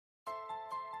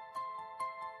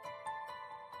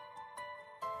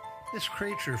This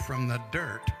creature from the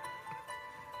dirt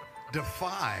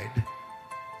defied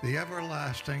the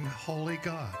everlasting holy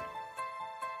God.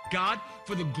 God,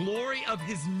 for the glory of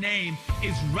his name,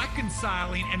 is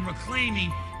reconciling and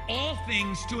reclaiming all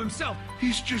things to himself.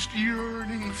 He's just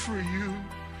yearning for you.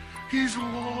 He's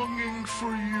longing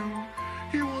for you.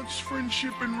 He wants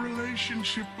friendship and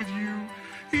relationship with you.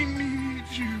 He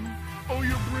needs you. Oh,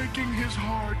 you're breaking his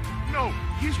heart. No,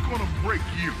 he's gonna break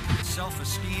you.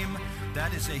 Self-esteem,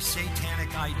 that is a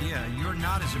satanic idea. You're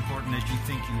not as important as you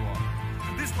think you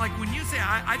are. This, like when you say,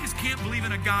 I just can't believe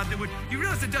in a God that would, you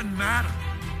realize it doesn't matter.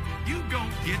 You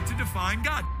don't get to define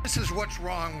God. This is what's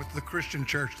wrong with the Christian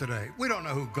church today. We don't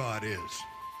know who God is.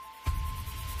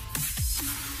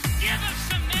 Give us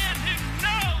some men who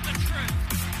know the truth.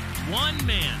 One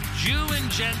man, Jew and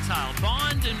Gentile,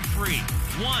 bond and free.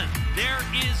 One, there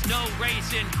is no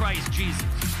race in Christ Jesus.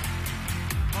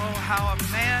 Oh, how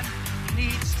a man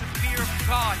needs to fear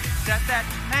God, that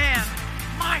man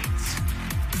might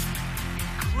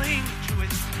cling to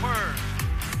his word.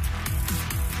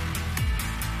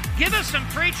 Give us some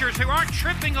preachers who aren't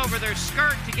tripping over their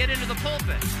skirt to get into the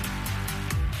pulpit.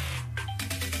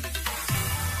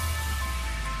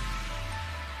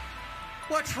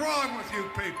 What's wrong with you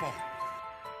people?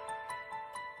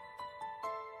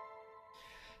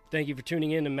 Thank you for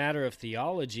tuning in to Matter of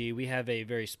Theology. We have a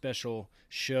very special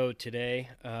show today,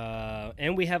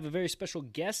 and we have a very special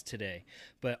guest today.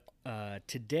 But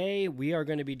today we are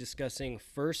going to be discussing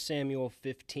 1 Samuel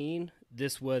 15.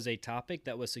 This was a topic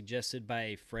that was suggested by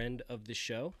a friend of the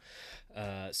show.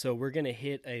 So we're going to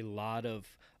hit a lot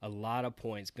of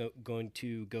points, going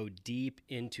to go deep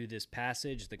into this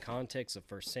passage, the context of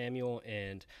 1 Samuel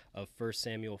and of 1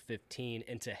 Samuel 15.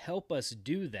 And to help us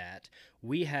do that,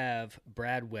 we have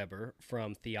Brad Weber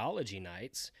from Theology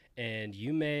Nights, and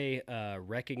you may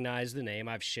recognize the name.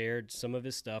 I've shared some of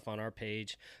his stuff on our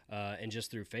page and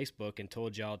just through Facebook and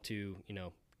told y'all to,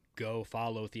 go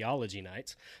follow Theology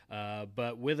Nights.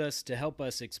 But with us to help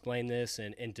us explain this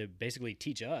and to basically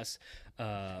teach us,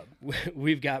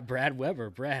 we've got Brad Weber.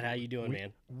 Brad, how you doing,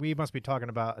 man? We must be talking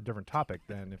about a different topic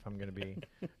then if I'm going to be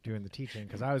doing the teaching,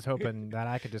 because I was hoping that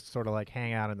I could just sort of like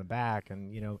hang out in the back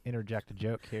and, interject a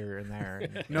joke here and there.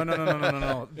 And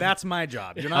No. That's my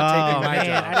job. You're not taking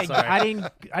my job. I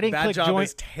didn't that click job join.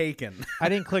 is taken. I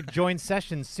didn't click join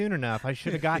session soon enough. I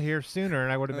should have got here sooner,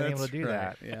 and I would have been able to do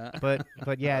right, that. yeah.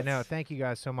 But yeah, no. Thank you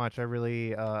guys so much. I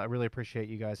really appreciate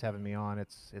you guys having me on.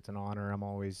 It's an honor. I'm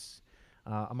always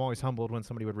humbled when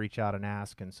somebody would reach out and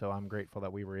ask, and so I'm grateful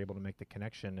that we were able to make the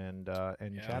connection and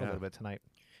chat a little bit tonight.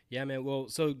 Yeah, man. Well,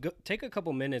 so take a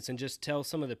couple minutes and just tell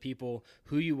some of the people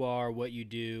who you are, what you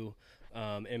do,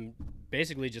 and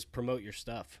basically just promote your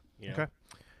stuff. Okay.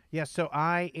 Yeah, so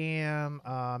I am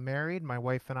married. My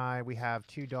wife and I, we have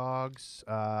 2 dogs,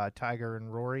 Tiger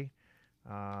and Rory.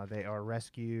 They are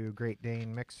rescue Great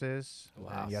Dane mixes.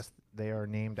 Wow. And yes, they are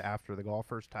named after the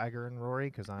golfers Tiger and Rory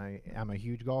because I am a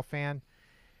huge golf fan.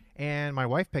 And my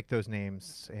wife picked those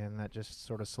names, and that just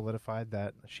sort of solidified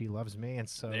that she loves me. And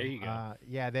so, there you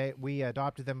go. We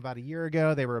adopted them about a year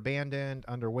ago. They were abandoned,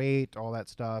 underweight, all that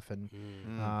stuff, and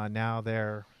now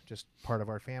they're just part of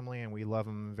our family, and we love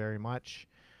them very much.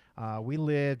 We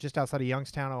live just outside of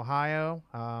Youngstown, Ohio,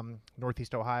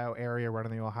 Northeast Ohio area, right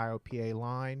on the Ohio-PA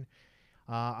line.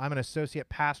 I'm an associate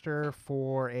pastor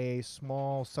for a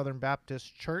small Southern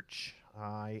Baptist church.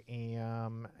 I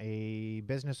am a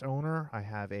business owner. I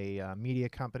have a media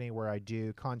company where I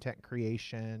do content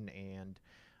creation and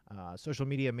social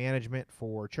media management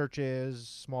for churches,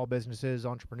 small businesses,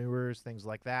 entrepreneurs, things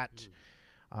like that.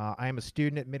 I am a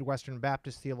student at Midwestern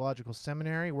Baptist Theological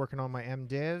Seminary working on my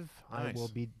MDiv. Nice. I will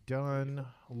be done,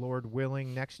 Lord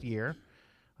willing, next year.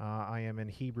 I am in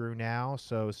Hebrew now,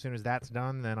 so as soon as that's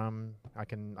done, then I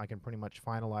can pretty much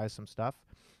finalize some stuff.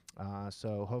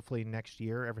 So hopefully next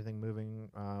year, everything moving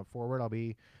forward, I'll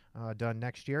be done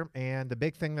next year. And the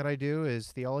big thing that I do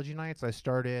is Theology Nights. I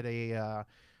started a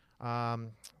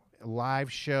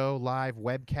live show, live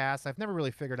webcast. I've never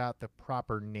really figured out the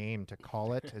proper name to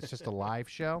call it. It's just a live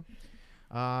show.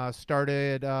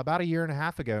 Started about a year and a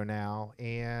half ago now,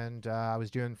 and I was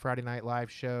doing Friday night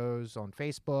live shows on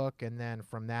Facebook, and then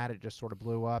from that it just sort of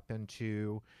blew up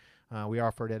into we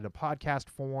offered it in a podcast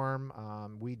form.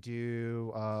 We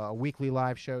do a weekly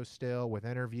live show still with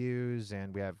interviews,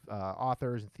 and we have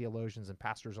authors and theologians and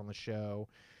pastors on the show.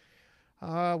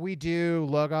 We do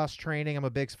Logos training. I'm a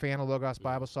big fan of Logos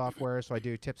Bible software, so I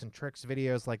do tips and tricks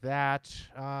videos like that.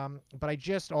 But I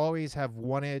just always have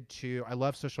wanted to, I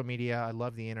love social media. I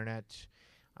love the internet.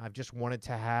 I've just wanted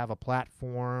to have a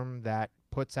platform that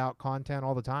puts out content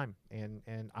all the time. And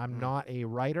I'm not a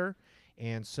writer,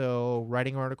 And so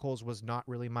writing articles was not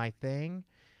really my thing.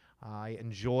 I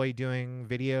enjoy doing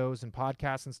videos and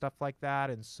podcasts and stuff like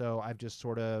that. And so I've just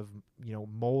sort of,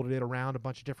 molded it around a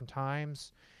bunch of different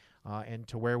times. And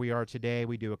to where we are today,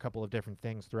 we do a couple of different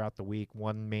things throughout the week.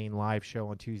 One main live show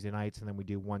on Tuesday nights, and then we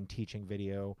do one teaching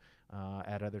video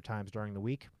at other times during the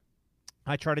week.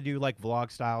 I try to do like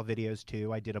vlog style videos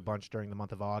too. I did a bunch during the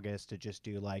month of August to just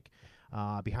do like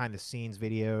behind the scenes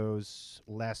videos,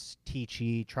 less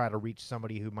teachy, try to reach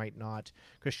somebody who might not,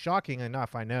 because shocking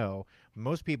enough, I know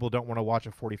most people don't want to watch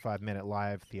a 45-minute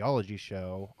live theology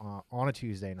show on a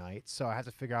Tuesday night. So I had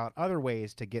to figure out other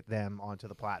ways to get them onto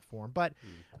the platform. But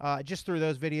just through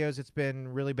those videos, it's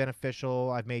been really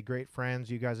beneficial. I've made great friends.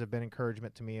 You guys have been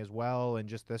encouragement to me as well, and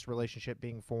just this relationship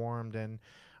being formed. And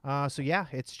so yeah,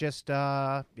 it's just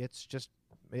I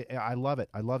love it.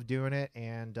 I love doing it,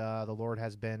 and the Lord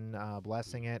has been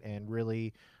blessing it and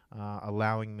really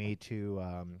allowing me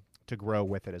to grow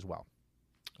with it as well.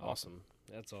 Awesome.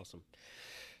 That's awesome.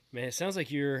 Man, it sounds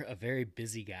like you're a very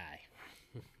busy guy.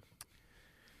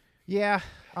 Yeah.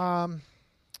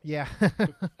 Yeah.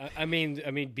 I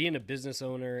mean, being a business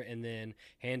owner and then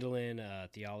handling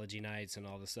theology nights and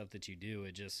all the stuff that you do,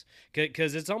 it just,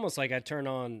 because it's almost like I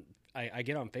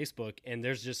get on Facebook and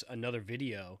there's just another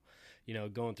video,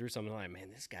 going through something like, man,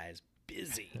 this guy is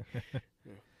busy.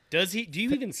 Do you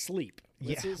even sleep?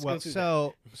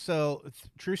 So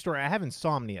true story. I have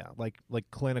insomnia, like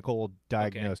clinical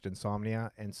diagnosed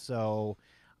insomnia. And so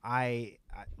I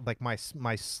like my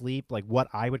sleep, like what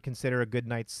I would consider a good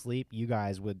night's sleep, you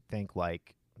guys would think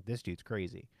like this dude's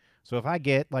crazy. So if I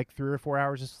get like 3 or 4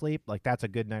 hours of sleep, like that's a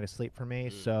good night of sleep for me.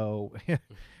 So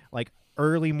like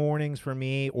early mornings for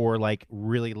me, or like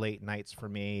really late nights for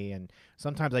me. And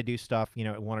sometimes I do stuff,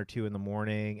 at 1 or 2 in the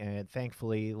morning. And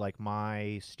thankfully, like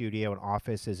my studio and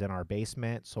office is in our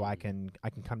basement, so I can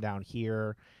come down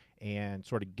here and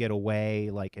sort of get away,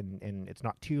 like, and it's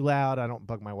not too loud. I don't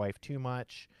bug my wife too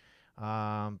much.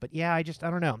 But yeah, I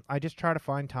don't know. I just try to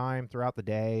find time throughout the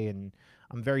day, and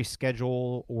I'm very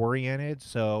schedule oriented.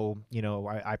 So,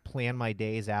 I plan my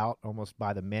days out almost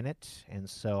by the minute. And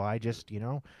so I just,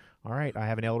 all right, I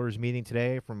have an elders meeting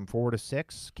today from 4 to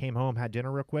 6, came home, had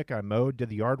dinner real quick. I mowed, did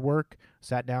the yard work,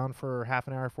 sat down for half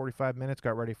an hour, 45 minutes,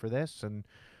 got ready for this. And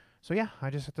so, yeah, I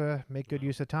just have to make good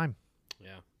use of time.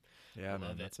 Yeah. Yeah,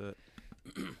 man, that's it.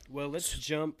 Well, let's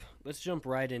jump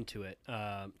right into it.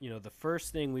 The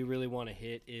first thing we really want to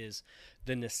hit is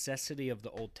the necessity of the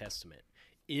Old Testament.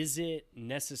 Is it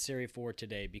necessary for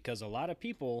today? Because a lot of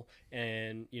people,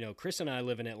 and Chris and I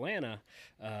live in Atlanta.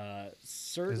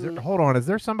 Hold on, is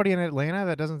there somebody in Atlanta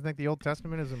that doesn't think the Old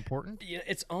Testament is important? Yeah,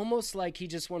 it's almost like he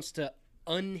just wants to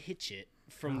unhitch it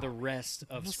from the rest of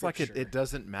almost Scripture. Like it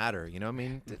doesn't matter,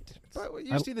 but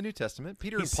you see the New Testament.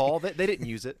 Peter and Paul, they didn't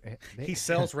use it. He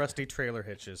sells rusty trailer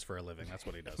hitches for a living. That's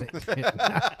what he does.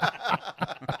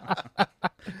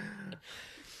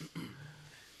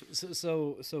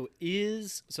 So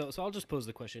I'll just pose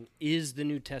the question: is the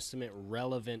New Testament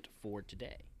relevant for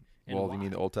today? And well, why? You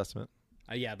mean the Old Testament?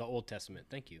 Yeah, the Old Testament.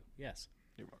 Thank you. Yes.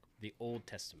 You're welcome. The Old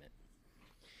Testament.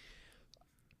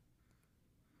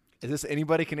 Is this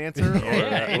anybody can answer?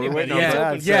 Anybody.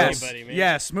 Yes. Anybody, man.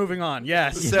 Yes. Moving on.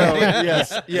 Yes. So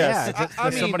yes. Yeah.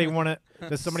 Does somebody want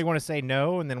to say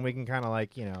no, and then we can kind of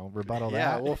like rebuttal that?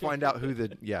 Yeah, we'll find out who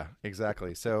the. Yeah,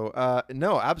 exactly. So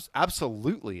no,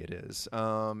 absolutely it is.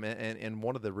 And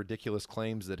one of the ridiculous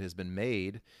claims that has been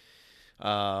made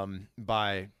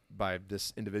by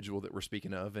this individual that we're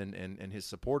speaking of and his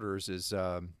supporters is,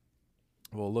 well,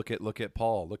 look at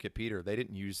Paul, look at Peter. They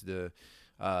didn't use the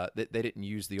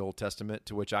Old Testament,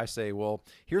 to which I say, well,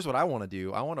 here's what I want to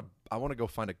do. I want to go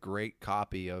find a great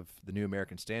copy of the New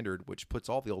American Standard, which puts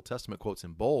all the Old Testament quotes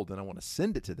in bold, and I want to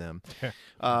send it to them.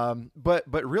 But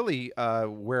really,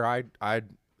 where I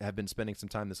have been spending some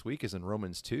time this week is in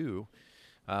Romans 2,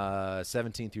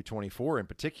 17 through 24 in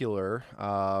particular,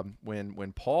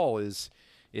 when Paul is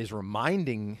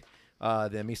reminding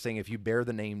them, he's saying, if you bear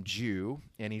the name Jew,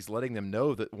 and he's letting them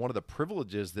know that one of the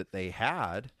privileges that they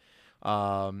had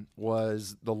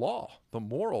was the law, the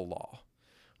moral law.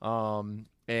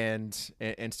 And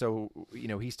so,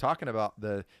 he's talking about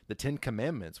the 10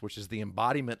 commandments, which is the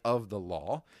embodiment of the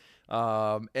law.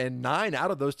 And 9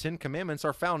 out of those 10 commandments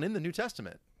are found in the New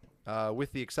Testament,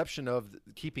 with the exception of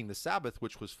keeping the Sabbath,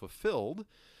 which was fulfilled.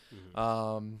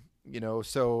 Mm-hmm.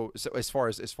 So as far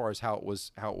as how it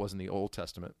was in the Old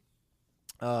Testament.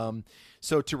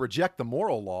 So to reject the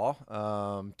moral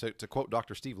law, to quote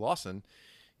Dr. Steve Lawson,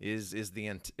 is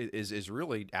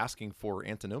really asking for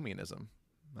antinomianism.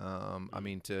 I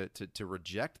mean, to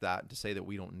reject that, to say that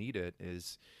we don't need it,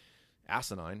 is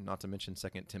asinine, not to mention 2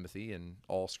 Timothy and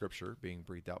all Scripture being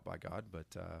breathed out by God.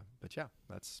 But yeah,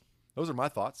 those are my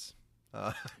thoughts.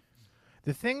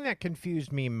 The thing that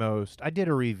confused me most, I did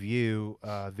a review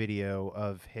video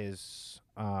of his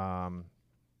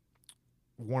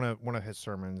one of his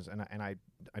sermons, and I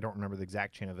don't remember the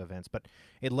exact chain of events, but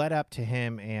it led up to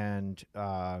him and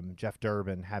Jeff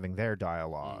Durbin having their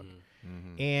dialogue,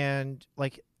 and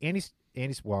like Andy's.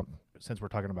 Well, since we're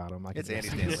talking about him, it's Andy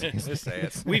Stanley. Just say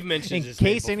it. We've mentioned in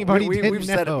case anybody didn't we've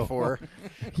know. said it before.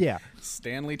 Yeah,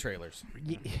 Stanley Trailers.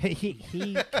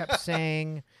 He kept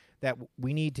saying that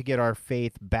we need to get our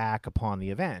faith back upon the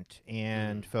event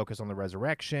and focus on the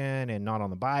resurrection and not on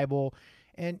the Bible.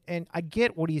 And I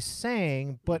get what he's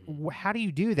saying, but how do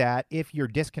you do that if you're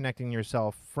disconnecting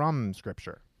yourself from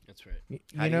Scripture? That's right.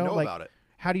 How do you know like, about it?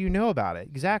 How do you know about it?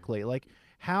 Exactly. Like,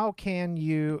 how can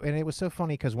you? And it was so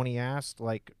funny because when he asked,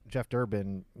 like, Jeff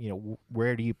Durbin,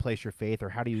 where do you place your faith, or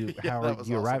how do you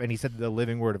arrive? And he said the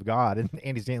living Word of God. And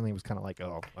Andy Stanley was kind of like,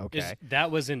 oh, okay. That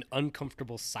was an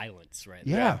uncomfortable silence, right?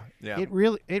 Yeah. Yeah. It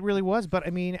really was. But I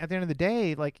mean, at the end of the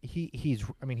day, like he's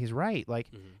right. Like,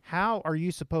 how are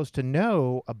you supposed to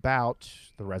know about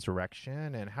the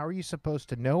resurrection, and how are you supposed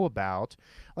to know about,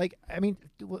 like, I mean,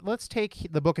 let's take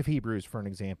the book of Hebrews for an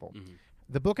example.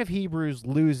 The book of Hebrews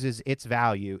loses its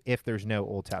value if there's no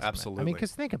Old Testament. Absolutely. I mean,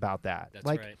 because think about that. That's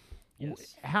like, right.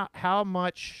 Yes. How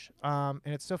much? And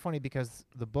it's so funny because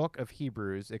the book of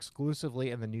Hebrews,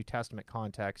 exclusively in the New Testament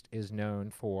context, is known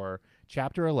for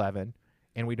chapter 11,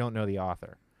 and we don't know the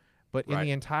author. But in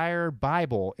the entire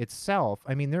Bible itself,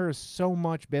 I mean, there is so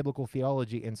much biblical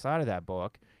theology inside of that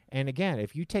book. And again,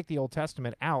 if you take the Old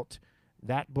Testament out,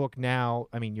 that book now,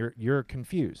 I mean, you're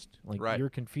confused. Like, you're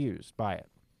confused by it.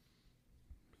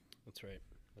 That's right.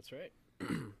 That's right.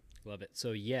 Love it.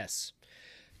 So yes,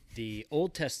 the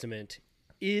Old Testament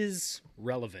is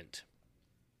relevant.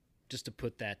 Just to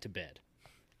put that to bed.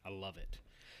 I love it.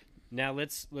 Now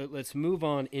let's move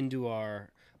on into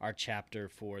our chapter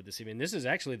for this evening. This is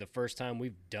actually the first time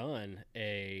we've done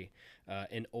an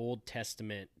Old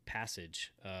Testament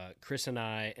passage. Chris and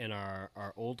I and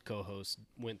our old co-host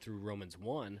went through Romans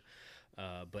 1,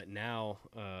 but now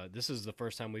this is the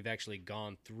first time we've actually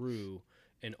gone through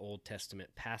an Old Testament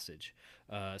passage.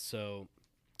 So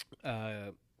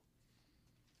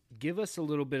give us a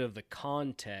little bit of the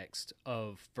context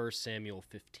of 1 Samuel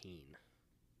 15.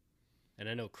 And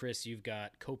I know, Chris, you've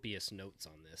got copious notes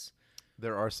on this.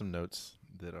 There are some notes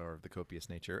that are of the copious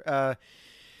nature.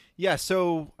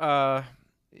 So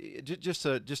just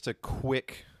a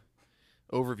quick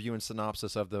overview and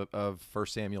synopsis of 1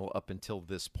 Samuel up until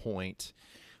this point.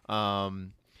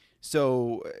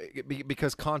 So,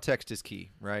 because context is key,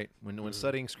 right? When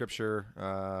studying Scripture,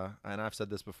 and I've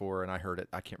said this before, and I heard it.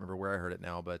 I can't remember where I heard it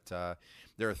now, but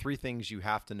there are three things you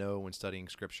have to know when studying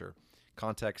Scripture: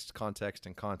 context, context,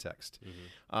 and context.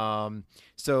 So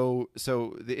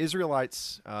the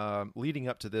Israelites, leading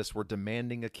up to this, were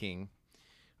demanding a king.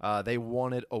 They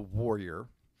wanted a warrior.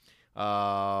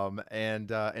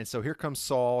 And so here comes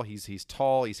Saul. He's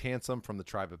tall, he's handsome, from the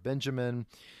tribe of Benjamin.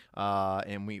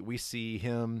 And we see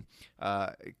him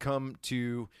come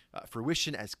to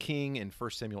fruition as king in 1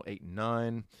 Samuel 8 and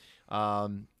 9.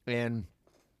 And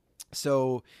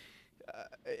so,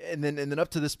 and then up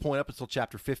to this point, up until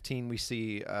chapter 15, we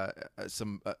see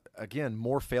some again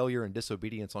more failure and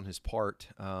disobedience on his part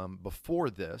before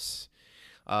this.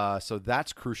 So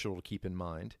that's crucial to keep in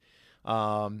mind.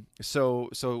 So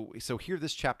here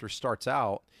this chapter starts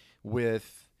out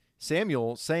with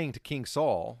Samuel saying to King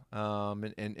Saul,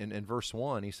 in verse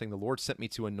 1, he's saying, "The Lord sent me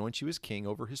to anoint you as king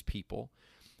over his people,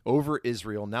 over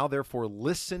Israel. Now therefore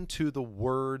listen to the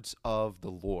words of the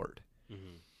Lord."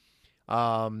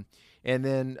 And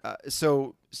then,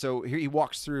 so here he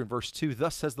walks through in verse 2,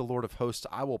 "Thus says the Lord of hosts,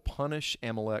 I will punish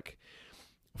Amalek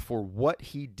for what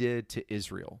he did to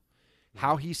Israel,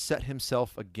 how he set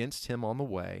himself against him on the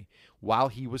way while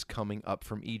he was coming up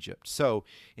from Egypt." So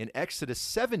in Exodus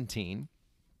 17,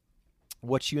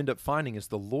 what you end up finding is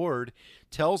the Lord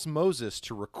tells Moses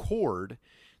to record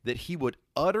that he would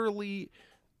utterly,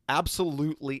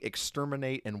 absolutely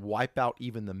exterminate and wipe out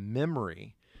even the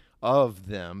memory of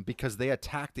them because they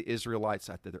attacked the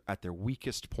Israelites at their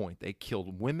weakest point. They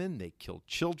killed women, they killed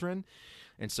children,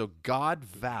 and so God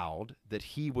vowed that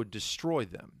he would destroy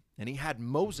them. And he had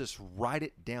Moses write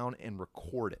it down and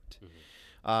record it.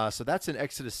 So that's in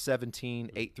Exodus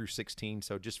 17, 8 through 16.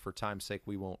 So just for time's sake,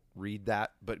 we won't read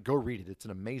that, but go read it. It's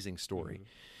an amazing story.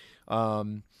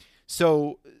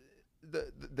 So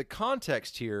the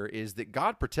context here is that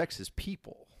God protects his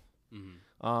people.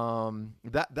 That's one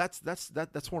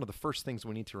of the first things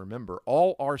we need to remember.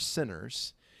 All are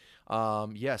sinners,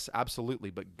 Yes, absolutely.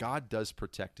 But God does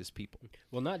protect his people.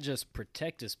 Well, not just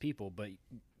protect his people, but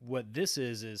what this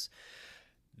is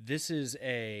this is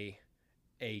a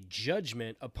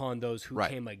judgment upon those who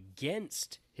came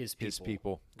against his people. His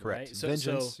people, correct. Right? So,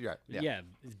 vengeance,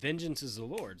 vengeance is the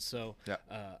Lord. So,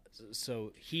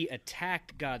 so he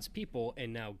attacked God's people,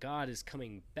 and now God is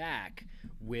coming back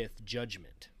with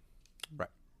judgment. Right.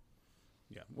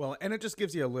 Yeah. Well, and it just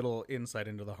gives you a little insight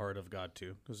into the heart of God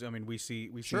too, because I mean, we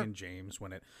see in James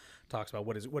when it talks about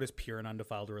what is pure and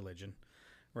undefiled religion.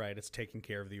 Right, it's taking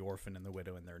care of the orphan and the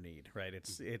widow in their need. Right,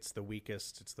 it's the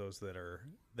weakest. It's those that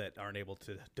aren't able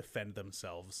to defend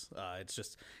themselves.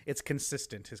 It's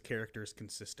consistent. His character is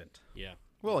consistent. Yeah.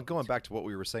 Well, and going back to what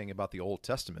we were saying about the Old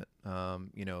Testament,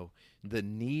 the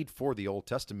need for the Old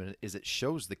Testament is it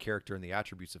shows the character and the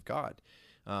attributes of God.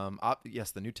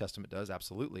 Yes, the New Testament does,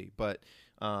 absolutely, but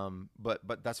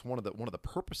that's one of the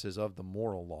purposes of the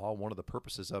moral law. One of the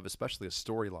purposes of especially a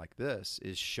story like this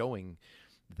is showing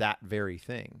that very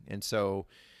thing. And so,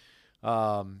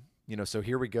 so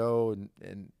here we go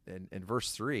in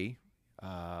verse 3,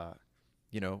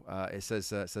 it says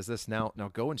this, now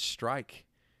go and strike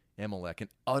Amalek and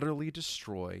utterly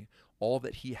destroy all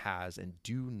that he has, and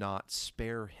do not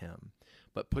spare him,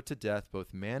 but put to death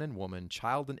both man and woman,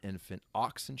 child and infant,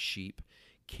 ox and sheep,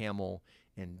 camel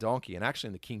and donkey. And actually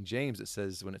in the King James, it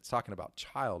says, when it's talking about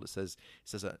child, it says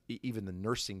even the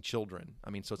nursing children.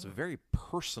 I mean, so it's a very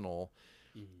personal,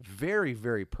 very,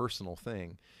 very personal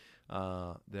thing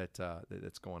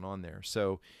that's going on there.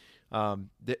 So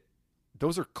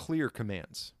those are clear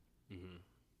commands. Mm-hmm.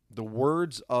 The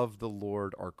words of the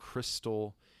Lord are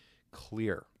crystal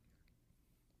clear.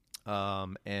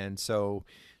 And so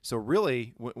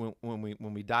really,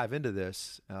 when we dive into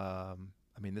this,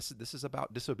 this is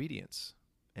about disobedience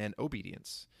and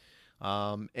obedience.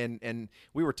 And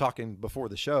we were talking before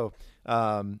the show,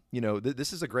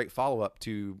 this is a great follow-up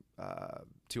to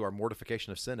our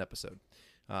mortification of sin episode.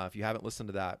 If you haven't listened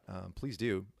to that, please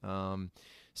do.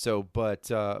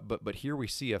 But here we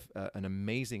see an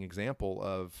amazing example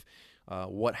of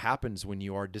what happens when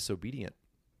you are disobedient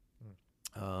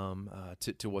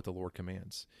to what the Lord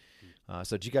commands.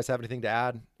 So do you guys have anything to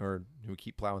add, or do we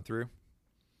keep plowing through?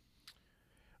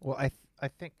 Well, I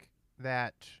think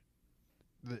that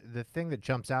the thing that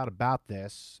jumps out about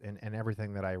this and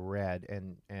everything that I read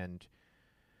and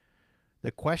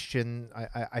the question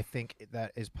I think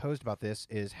that is posed about this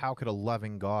is, how could a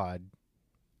loving God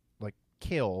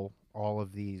kill all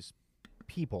of these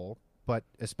people, but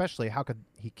especially how could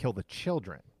he kill the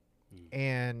children?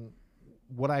 And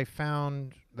what I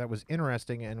found that was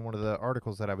interesting in one of the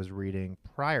articles that I was reading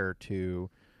prior to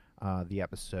the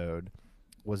episode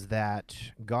was that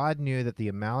God knew that the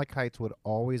Amalekites would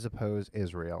always oppose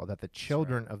Israel, that the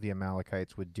children of the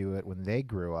Amalekites would do it when they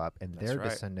grew up, and their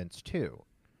descendants too.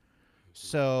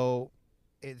 So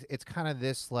it's kind of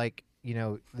this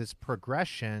this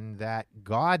progression that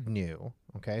God knew.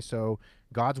 Okay, so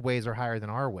God's ways are higher than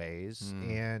our ways,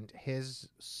 and his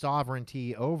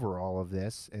sovereignty over all of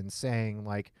this, and saying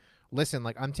listen,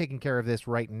 I'm taking care of this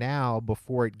right now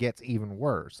before it gets even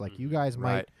worse. You guys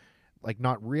might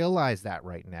not realize that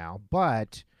right now,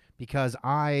 but because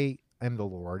I am the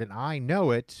Lord and I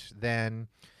know it, then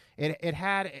it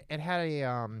had a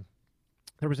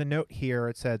there was a note here.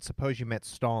 It said, suppose you met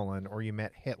Stalin or you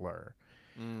met Hitler.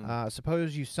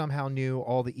 Suppose you somehow knew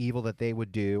all the evil that they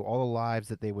would do, all the lives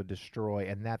that they would destroy,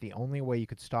 and that the only way you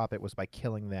could stop it was by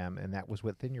killing them, and that was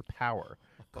within your power.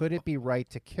 Could it be right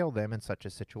to kill them in such a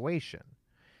situation?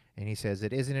 And he says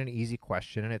it isn't an easy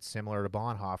question, and it's similar to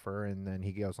Bonhoeffer. And then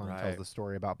he goes on and tells the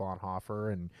story about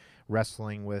Bonhoeffer and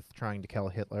wrestling with trying to kill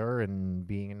Hitler and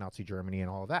being in Nazi Germany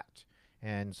and all of that.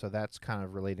 And so that's kind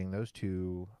of relating those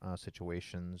two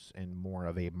situations in more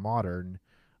of a modern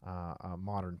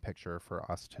picture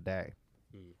for us today.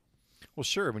 Well,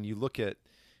 sure. When you look at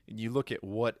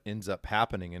what ends up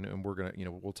happening, and we're gonna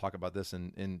we'll talk about this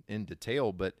in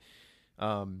detail, but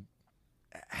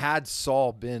had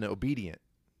Saul been obedient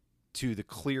to the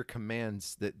clear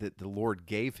commands that the Lord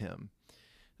gave him,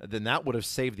 then that would have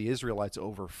saved the Israelites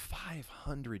over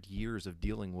 500 years of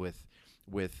dealing with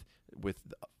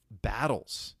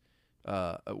battles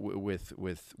with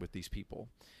these people.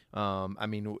 And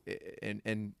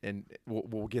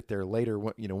we'll get there later,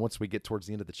 once we get towards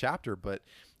the end of the chapter. But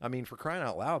I mean, for crying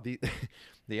out loud, the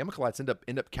Amalekites end up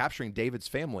capturing David's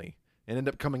family and end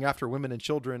up coming after women and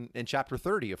children in chapter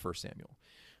 30 of 1 Samuel.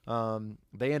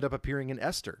 They end up appearing in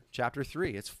Esther, chapter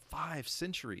 3. It's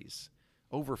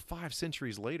over 5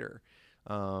 centuries later.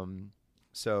 But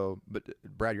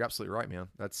Brad, you're absolutely right, man.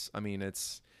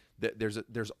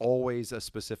 There's always a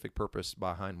specific purpose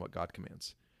behind what God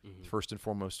commands. First and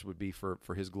foremost would be for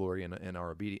his glory and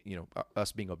our obedient,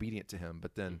 us being obedient to him.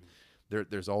 But then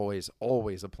there's always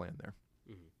a plan there.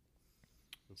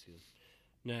 Let's see.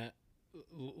 Now,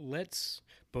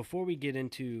 before we get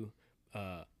into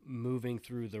moving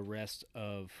through the rest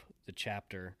of the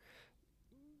chapter,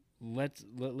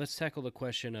 let's tackle the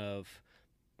question of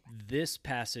this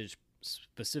passage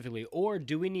specifically, or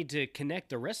do we need to connect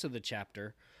the rest of the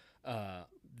chapter,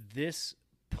 this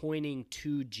pointing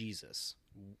to Jesus?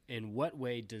 In what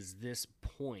way does this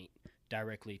point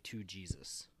directly to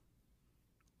Jesus?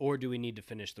 Or do we need to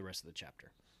finish the rest of the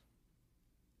chapter?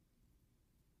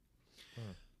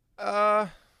 I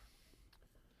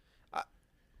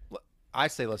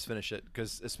say let's finish it,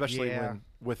 because especially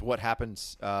with what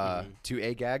happens to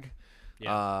Agag,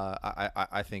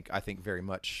 I think very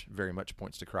much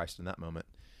points to Christ in that moment.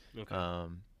 Okay.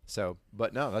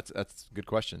 But no, that's a good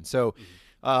question. So,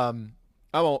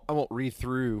 I won't read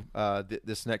through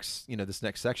this next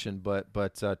section,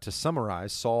 but to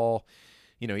summarize, Saul,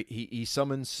 he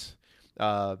summons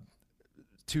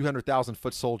 200,000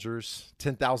 foot soldiers,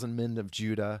 10,000 men of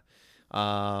Judah,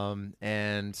 and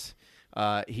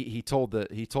he told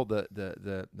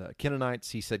the Canaanites,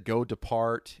 he said, "Go,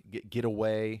 depart, get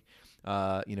away.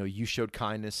 You showed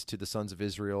kindness to the sons of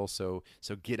Israel, so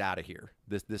get out of here.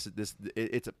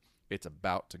 It's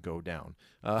about to go down."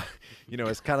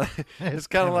 It's kind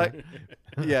of like,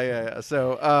 yeah.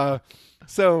 So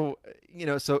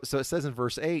it says in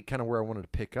verse 8, kind of where I wanted to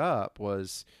pick up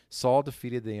was Saul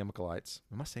defeated the Amalekites.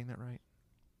 Am I saying that right?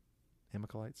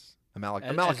 Amalekites?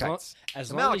 Amalekites.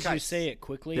 As long as you say it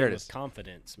quickly and with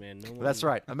confidence, man. That's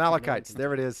right. Amalekites.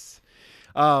 There it is.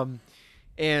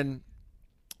 And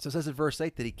so it says in verse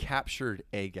 8 that he captured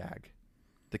Agag,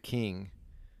 the king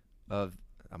of,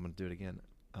 I'm going to do it again,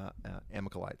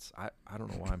 Amalekites. I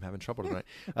don't know why I'm having trouble tonight.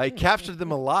 He captured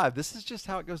them alive. This is just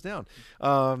how it goes down.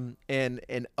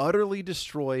 And utterly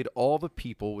destroyed all the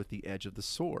people with the edge of the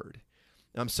sword.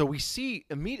 So we see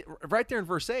right there in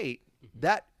verse 8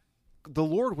 that the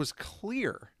Lord was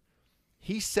clear.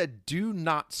 He said, do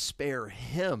not spare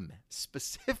him.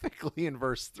 Specifically in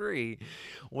verse 3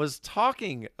 was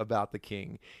talking about the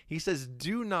king. He says,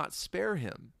 do not spare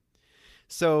him.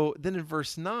 So then in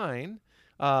verse 9,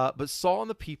 but Saul and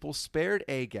the people spared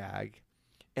Agag,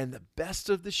 and the best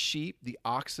of the sheep, the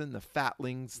oxen, the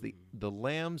fatlings, the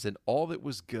lambs, and all that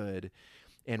was good,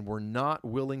 and were not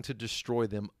willing to destroy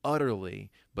them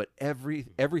utterly, but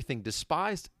everything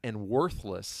despised and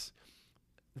worthless,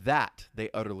 that they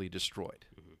utterly destroyed.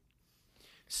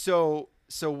 So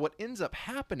what ends up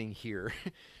happening here,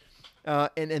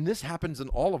 and this happens in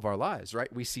all of our lives,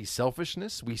 right? We see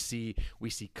selfishness, we see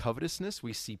covetousness,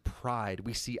 we see pride,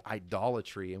 we see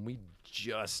idolatry, and we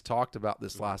just talked about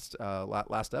this last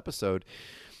episode.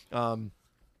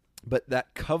 But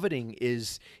that coveting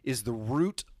is the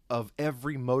root of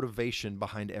every motivation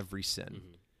behind every sin.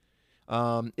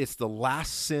 It's the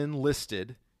last sin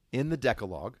listed in the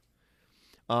Decalogue.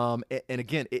 And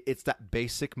again, it's that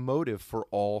basic motive for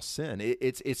all sin.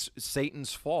 It's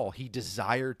Satan's fall. He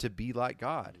desired to be like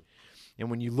God. And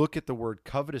when you look at the word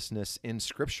covetousness in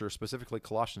Scripture, specifically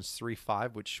Colossians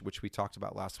 3:5, which we talked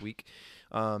about last week,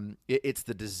 it's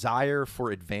the desire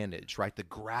for advantage, right? The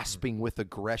grasping with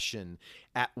aggression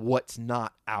at what's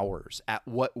not ours, at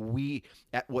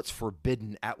what's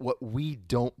forbidden, at what we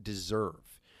don't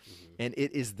deserve. And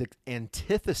it is the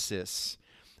antithesis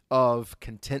of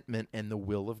contentment and the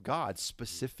will of God,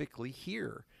 specifically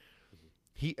here.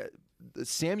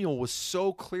 Samuel was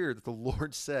so clear that the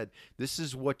Lord said, this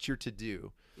is what you're to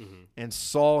do. And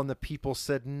Saul and the people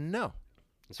said, no,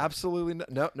 absolutely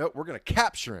no, we're going to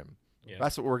capture him. Yeah.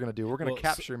 That's what we're going to do. We're going to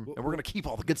capture him, and we're going to keep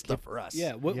all the good stuff for us.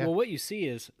 Well, what you see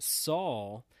is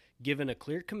Saul given a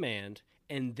clear command,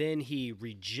 and then he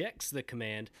rejects the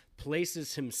command,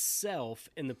 places himself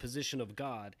in the position of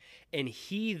God, and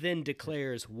he then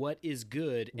declares what is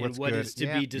good and what is to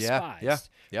be despised.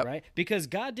 Right? Because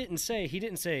God didn't say,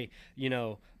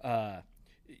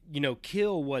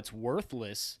 kill what's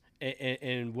worthless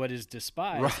and what is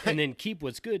despised, and then keep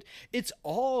what's good. It's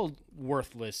all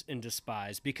worthless and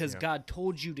despised because God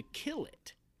told you to kill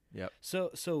it.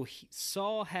 So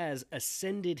Saul has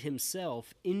ascended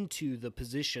himself into the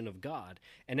position of God,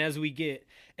 and as we get,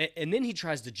 and then he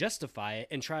tries to justify it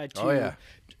and tries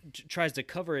to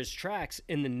cover his tracks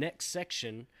in the next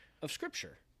section of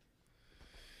Scripture.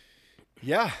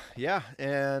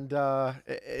 And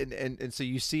so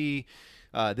you see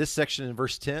this section in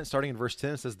verse 10, starting in verse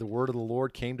 10, it says, the word of the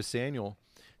Lord came to Samuel,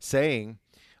 saying,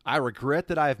 I regret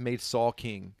that I have made Saul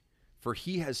king, for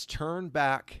he has turned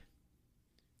back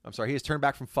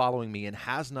from following me and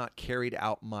has not carried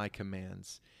out my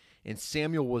commands. And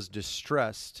Samuel was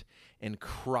distressed and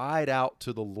cried out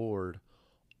to the Lord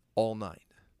all night.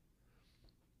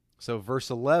 So verse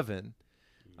 11,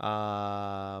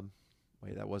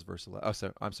 wait, that was verse 11. Oh,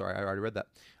 so I'm sorry, I already read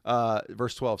that.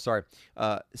 Verse 12, sorry.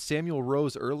 Samuel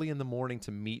rose early in the morning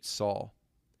to meet Saul.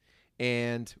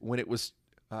 And when it was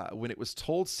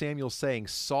told Samuel, saying,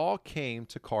 Saul came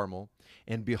to Carmel,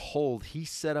 and behold, he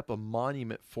set up a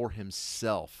monument for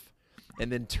himself, and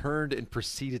then turned and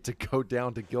proceeded to go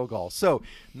down to Gilgal. So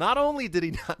not only did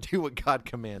he not do what God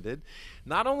commanded,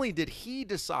 not only did he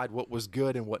decide what was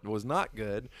good and what was not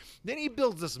good, then he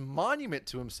builds this monument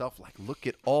to himself, like, look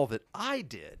at all that I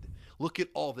did. Look at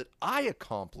all that I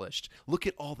accomplished. Look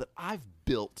at all that I've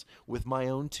built with my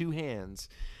own two hands.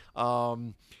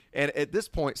 And at this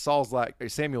point, Samuel's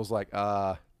like,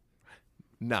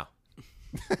 no.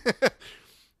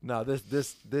 No,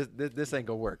 this ain't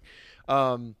gonna work.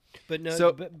 But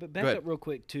no, but back up real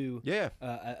quick too. Yeah,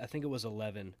 I think it was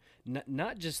 11.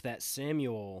 Not just that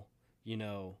Samuel,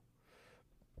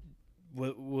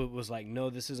 was like, no,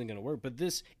 this isn't gonna work. But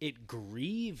it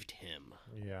grieved him.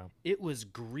 Yeah, it was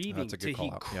grieving till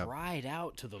he cried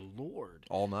out to the Lord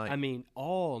all night. I mean,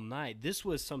 all night. This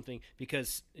was something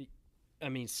because,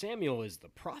 Samuel is the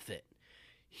prophet.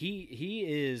 He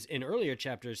is in earlier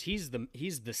chapters. He's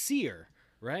the seer.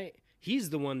 Right? He's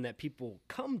the one that people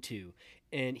come to,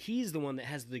 and he's the one that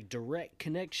has the direct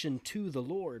connection to the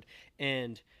Lord.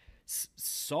 And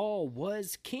Saul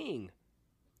was king,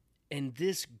 and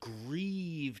this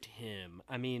grieved him.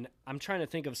 I'm trying to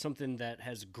think of something that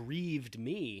has grieved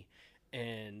me,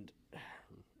 and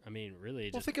really.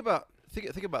 Well, think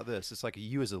about this. It's like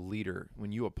you as a leader,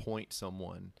 when you appoint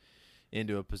someone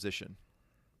into a position,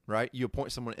 right? You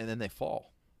appoint someone, and then they fall.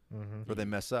 Mm-hmm. Or they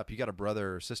mess up. You got a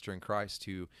brother or sister in Christ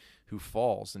who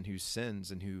falls and who sins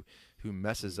and who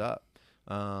messes up,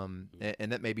 and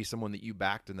that may be someone that you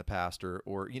backed in the past,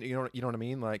 or you know what I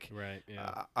mean. Like, right?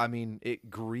 Yeah. It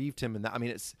grieved him, and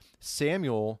it's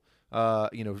Samuel.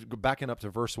 Backing up to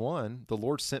verse 1, the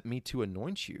Lord sent me to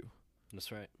anoint you.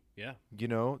 That's right. Yeah.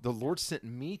 The Lord sent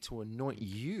me to anoint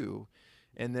you,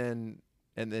 and then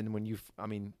when you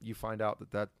find out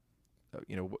that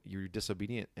you're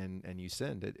disobedient and you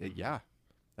sinned. Yeah,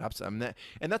 absolutely.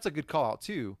 And that's a good call out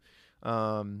too.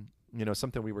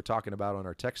 Something we were talking about on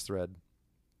our text thread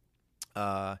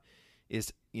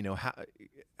is how.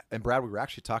 And Brad, we were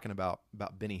actually talking about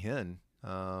Benny Hinn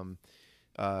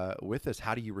with us.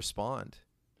 How do you respond?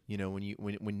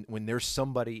 When there's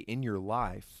somebody in your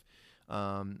life,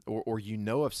 or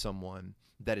of someone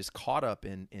that is caught up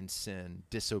in sin,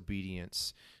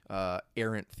 disobedience,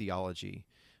 errant theology.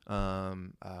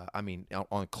 On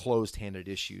closed-handed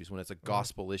issues, when it's a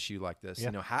gospel issue like this,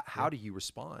 how do you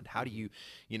respond? How do you,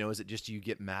 is it just you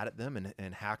get mad at them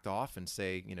and hacked off and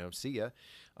say, see ya?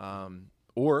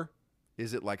 Or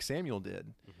is it like Samuel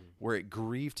did, where it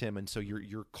grieved him, and so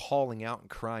you're calling out and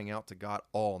crying out to God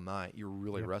all night? You're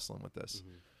really wrestling with this.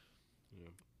 Mm-hmm. Yeah.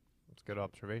 That's a good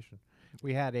observation.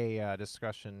 We had a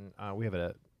discussion. We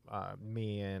have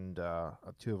me and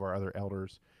two of our other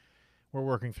elders. We're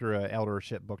working through an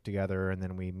eldership book together, and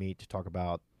then we meet to talk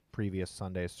about previous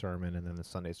Sunday's sermon and then the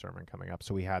Sunday sermon coming up.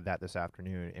 So we had that this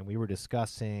afternoon, and we were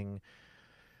discussing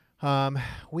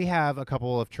we have a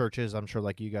couple of churches, I'm sure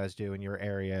like you guys do in your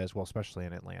area as well, especially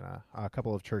in Atlanta, a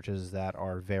couple of churches that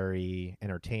are very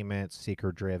entertainment,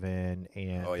 seeker-driven,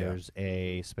 and there's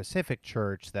a specific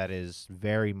church that is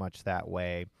very much that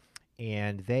way,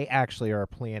 and they actually are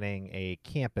planning a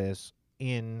campus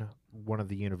in one of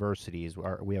the universities.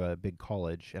 We have a big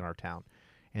college in our town,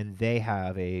 and they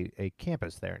have a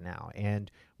campus there now, and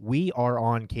we are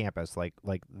on campus, like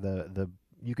the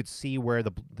you could see where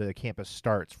the campus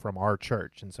starts from our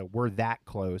church, and so we're that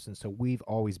close, and so we've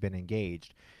always been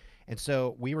engaged. And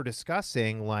so we were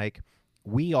discussing, like,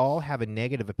 we all have a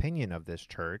negative opinion of this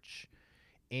church,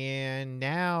 and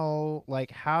now,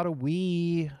 like, how do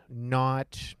we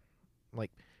not, like,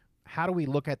 how do we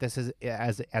look at this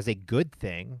as a good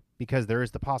thing? Because there is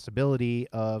the possibility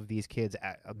of these kids,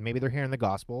 maybe they're hearing the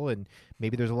gospel and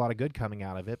maybe there's a lot of good coming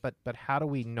out of it, but how do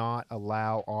we not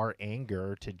allow our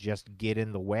anger to just get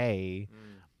in the way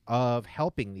of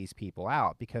helping these people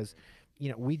out? Because,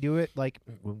 we do it, like,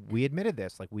 we admitted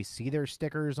this, like, we see their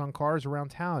stickers on cars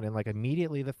around town, and, like,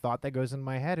 immediately the thought that goes in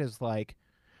my head is, like,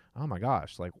 oh my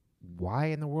gosh, like, why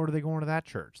in the world are they going to that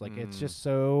church? Like, it's just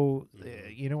so,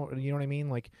 you know what I mean?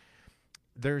 Like,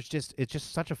 it's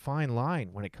just such a fine line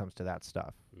when it comes to that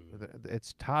stuff.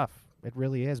 It's tough. It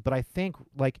really is. But I think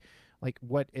like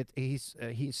what he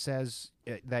says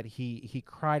that he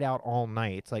cried out all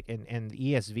night. It's like, and the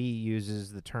ESV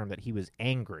uses the term that he was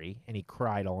angry and he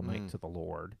cried all night to the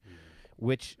Lord,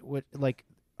 which would, like,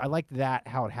 I like that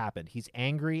how it happened. He's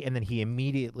angry and then he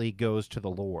immediately goes to the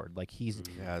Lord. Like he's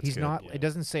good. not. It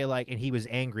doesn't say like and he was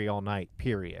angry all night.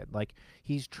 Period. Like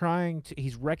he's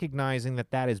recognizing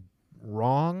that is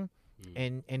wrong,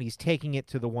 and he's taking it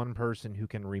to the one person who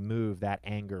can remove that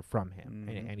anger from him,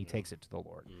 and he takes it to the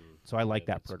Lord. So I like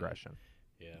that progression.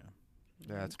 Good.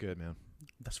 Yeah. That's good, man.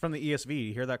 That's from the ESV.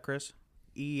 You hear that, Chris?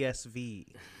 ESV.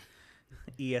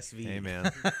 ESV.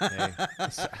 Amen. Hey.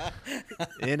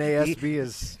 NASB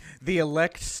is the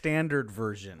elect standard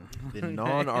version. The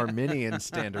non-Arminian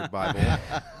standard Bible.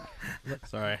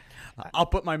 Sorry. I'll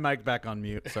put my mic back on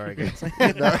mute. Sorry, guys.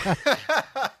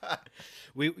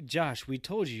 Josh, we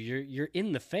told you you're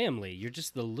in the family. You're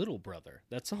just the little brother.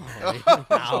 That's all.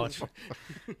 Ouch.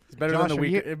 It's better Josh,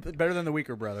 better than the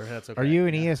weaker brother. That's okay. Are you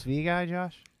an ESV guy,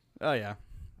 Josh? Oh yeah.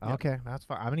 Okay, that's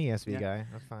fine. I'm an ESV guy.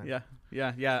 That's fine. Yeah.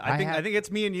 I think it's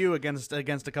me and you against a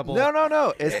couple.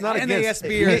 No. It's not against.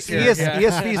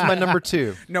 ESV is my number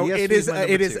 2. No, it is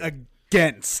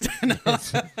against.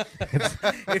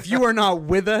 If you are not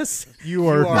with us,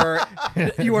 you're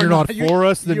not for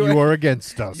us. Then you are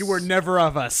against us. You were never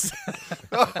of us.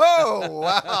 Oh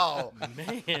wow,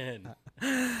 man.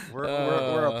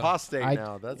 We're apostate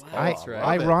now. That's right.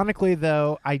 Ironically,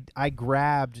 though, I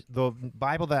grabbed the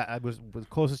Bible that was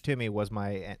closest to me was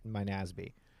my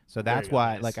NASB. So that's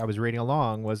why, like, I was reading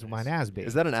along was my NASB.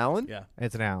 Is that an Allen? Yeah,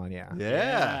 it's an Allen.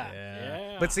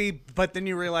 Yeah. But then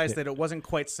you realized that it wasn't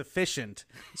quite sufficient,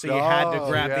 so you had to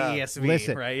grab the ESV.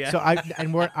 Listen, right? Yeah. So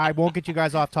I won't get you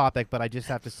guys off topic, but I just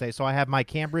have to say, so I have my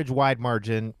Cambridge wide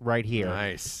margin right here.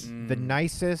 Nice. The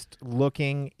nicest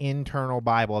looking internal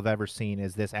Bible I've ever seen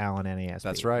is this Allen NASB.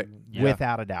 That's right.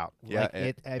 Without a doubt. Yeah.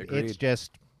 Like it's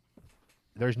just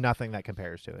there's nothing that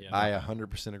compares to it. I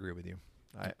 100% agree with you.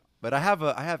 But I have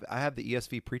the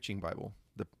ESV preaching Bible,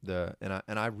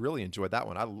 and I really enjoyed that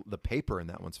one. The paper in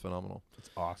that one's phenomenal. It's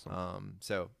awesome.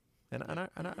 So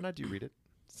I do read it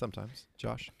sometimes,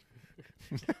 Josh.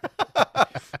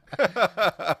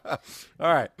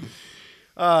 All right.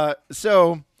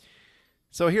 So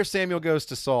here Samuel goes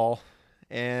to Saul,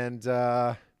 and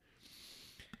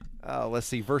let's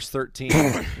see, verse 13.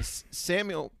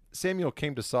 Samuel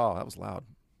came to Saul. That was loud.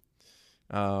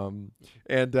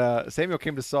 Samuel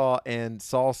came to Saul, and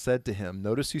Saul said to him,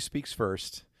 notice who speaks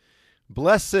first.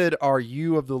 Blessed are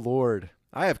you of the Lord.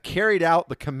 I have carried out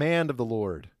the command of the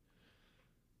Lord.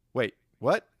 Wait,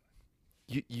 what?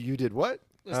 You did what?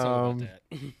 Let's talk about that.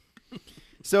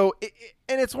 So,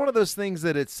 and it's one of those things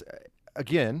that it's,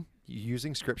 again,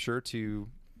 using scripture to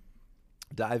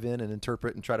dive in and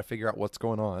interpret and try to figure out what's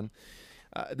going on.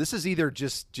 This is either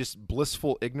just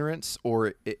blissful ignorance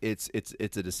or it's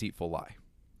a deceitful lie.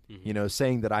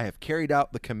 Saying that I have carried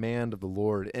out the command of the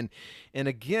Lord. And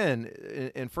again,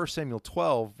 in 1 Samuel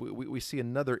 12, we see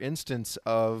another instance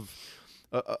of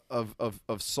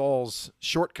Saul's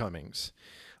shortcomings.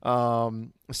 But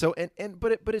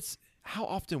it's how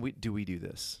often do we do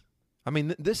this? I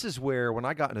mean, this is where, when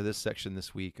I got into this section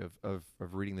this week of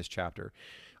reading this chapter,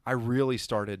 I really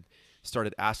started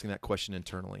asking that question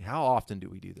internally. How often do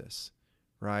we do this?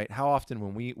 Right? How often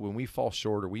when we fall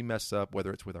short or we mess up,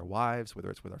 whether it's with our wives,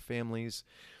 whether it's with our families,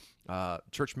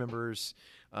 church members,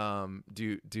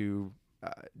 do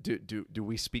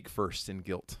we speak first in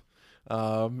guilt?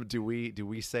 Do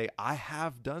we say, I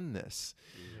have done this?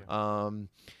 Yeah.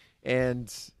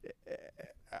 And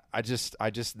I just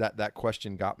that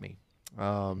question got me.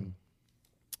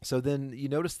 So then you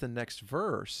notice the next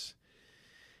verse.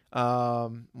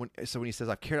 When he says,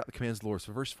 I've carried out the commands of the Lord.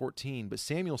 So verse 14, but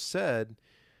Samuel said,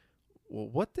 well,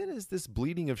 what then is this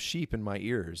bleating of sheep in my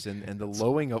ears and the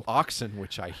lowing of oxen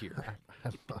which I hear?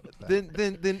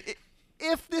 Then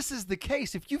if this is the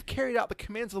case, if you've carried out the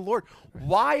commands of the Lord,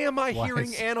 why am I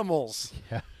hearing animals?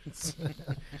 Yeah.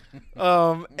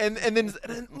 And then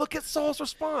look at Saul's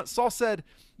response. Saul said,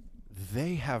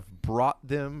 they have brought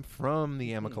them from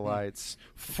the Amalekites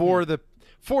for the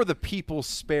people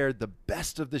spared the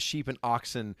best of the sheep and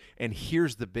oxen. And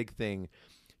here's the big thing,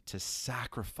 to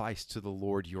sacrifice to the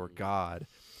Lord your God,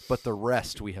 but the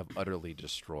rest we have utterly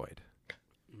destroyed.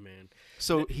 Man.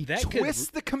 So he twists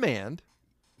the command.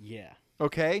 Yeah.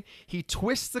 Okay? He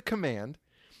twists the command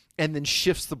and then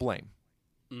shifts the blame.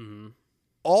 Mm-hmm.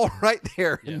 All right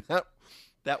there in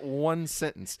that one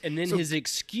sentence. And then his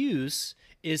excuse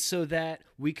is so that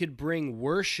we could bring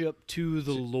worship to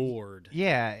the Lord.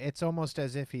 Yeah, it's almost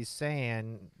as if he's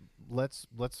saying, let's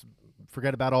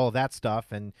forget about all of that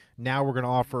stuff, and now we're going to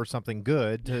offer something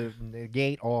good to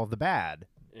negate all of the bad.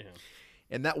 Yeah.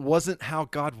 And that wasn't how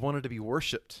God wanted to be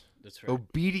worshipped. That's right.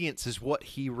 Obedience is what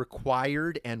he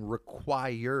required and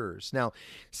requires. Now,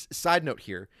 side note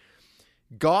here,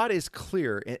 God is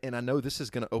clear, and I know this is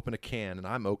going to open a can, and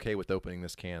I'm okay with opening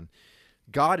this can.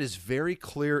 God is very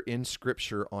clear in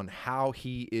Scripture on how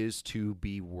he is to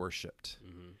be worshiped.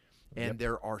 And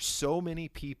there are so many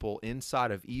people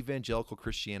inside of evangelical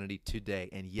Christianity today,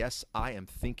 and yes, I am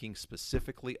thinking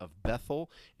specifically of Bethel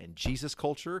and Jesus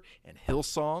Culture and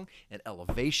Hillsong and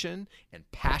Elevation and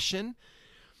Passion,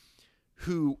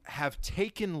 who have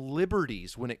taken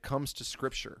liberties when it comes to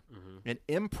Scripture and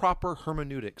improper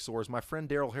hermeneutics, or as my friend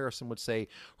Daryl Harrison would say,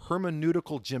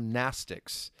 hermeneutical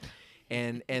gymnastics.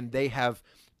 And they have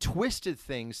twisted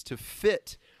things to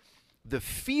fit the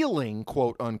feeling,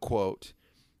 quote unquote,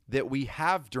 that we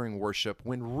have during worship,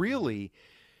 when really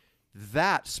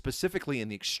that, specifically in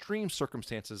the extreme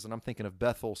circumstances, and I'm thinking of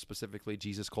Bethel, specifically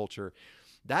Jesus Culture,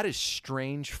 that is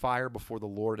strange fire before the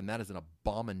Lord, and that is an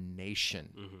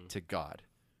abomination to God.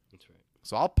 That's right.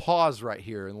 So I'll pause right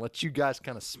here and let you guys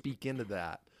kind of speak into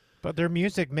that. But their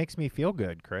music makes me feel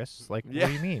good, Chris. Like, what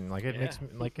do you mean? Like, it makes me,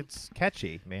 like, it's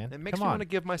catchy, man. It makes Come me on. want to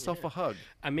give myself a hug.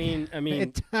 I mean,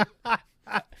 I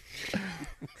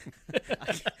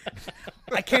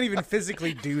can't even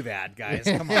physically do that, guys.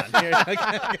 Come on.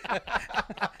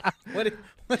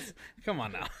 Come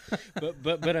on now.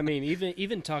 but I mean,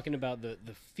 even talking about the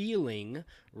feeling,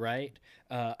 right?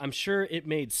 I'm sure it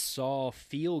made Saul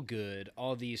feel good,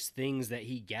 all these things that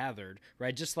he gathered,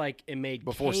 right? Just like it made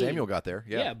Before Cain, Samuel got there.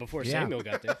 Yeah, before Samuel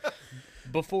got there.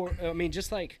 Before, I mean,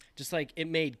 just like it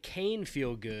made Cain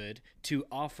feel good to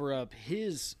offer up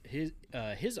his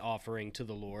offering to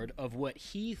the Lord of what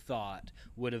he thought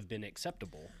would have been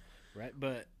acceptable, right?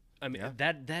 But I mean,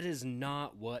 that is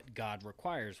not what God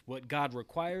requires. What God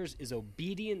requires is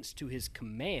obedience to his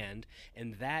command,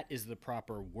 and that is the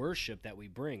proper worship that we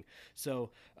bring.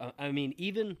 So, I mean,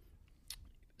 even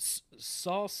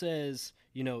Saul says,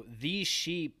 these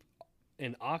sheep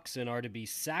and oxen are to be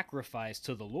sacrificed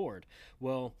to the Lord.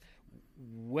 Well,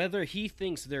 whether he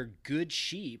thinks they're good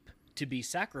sheep to be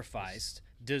sacrificed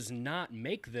does not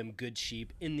make them good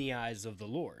sheep in the eyes of the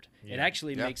Lord. It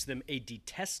actually makes them a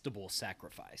detestable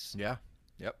sacrifice. Yeah.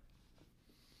 Yep.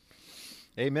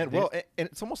 Amen. Well, and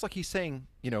it's almost like he's saying,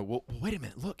 well, wait a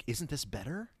minute. Look, isn't this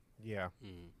better? Yeah.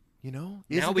 Isn't now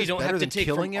we this don't better have to than take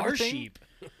killing from everything? our sheep.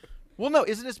 Well, no,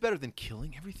 isn't this better than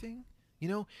killing everything?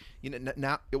 Now,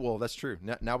 well, that's true.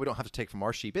 Now we don't have to take from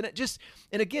our sheep,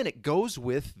 and again, it goes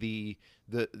with the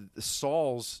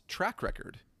Saul's track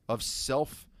record of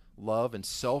self-love and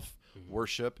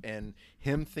self-worship, and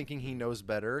him thinking he knows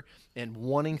better and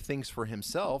wanting things for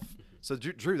himself. So,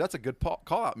 Drew, that's a good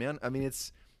call out, man. I mean,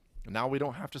 now we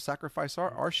don't have to sacrifice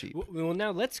our sheep. Well,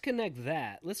 now let's connect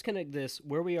that. Let's connect this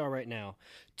where we are right now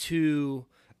to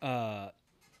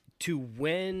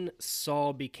when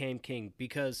Saul became king.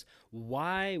 Because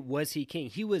why was he king?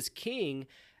 He was king.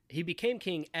 He became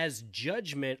king as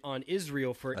judgment on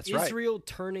Israel for Israel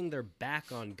turning their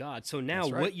back on God. So now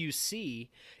what you see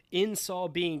in Saul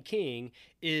being king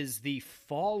is the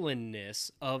fallenness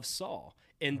of Saul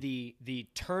and the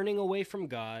turning away from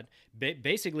God.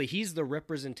 Basically, he's the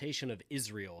representation of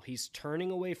Israel. He's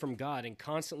turning away from God and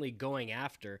constantly going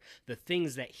after the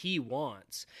things that he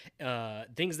wants,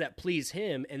 things that please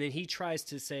him. And then he tries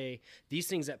to say these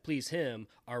things that please him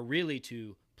are really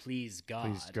to please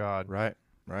God. Please God. Right.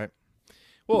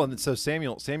 Well, and so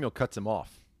Samuel cuts him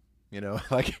off.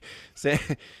 Like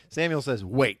Samuel says,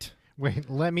 Wait,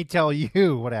 let me tell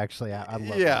you what actually I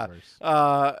love that verse.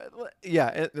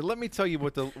 Let me tell you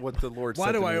what the Lord said.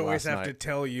 Why to do me I always last have to night.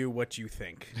 tell you what you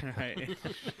think? Right.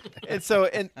 And so,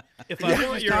 if I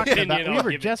want your opinion, we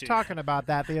were just talking about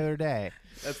that the other day.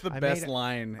 That's the best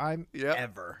line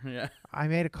ever. Yeah. I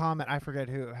made a comment. I forget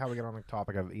how we got on the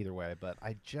topic of either way, but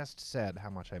I just said how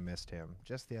much I missed him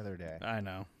just the other day. I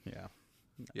know. Yeah.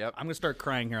 Yep. I'm gonna start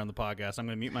crying here on the podcast. I'm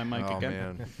gonna mute my mic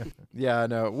again. Man. Yeah.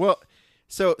 No. Well.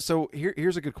 So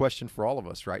here's a good question for all of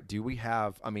us, right? Do we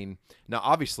have? I mean, now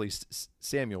obviously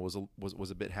Samuel was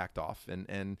a bit hacked off,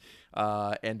 and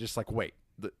just like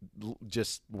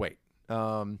just wait.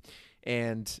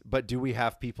 But do we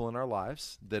have people in our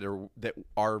lives that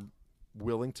are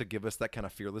willing to give us that kind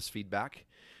of fearless feedback,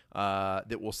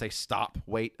 that will say, stop,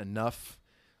 wait, enough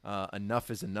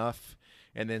is enough,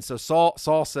 and then so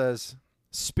Saul says,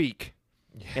 speak.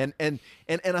 Yeah. And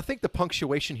I think the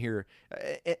punctuation here,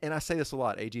 and I say this a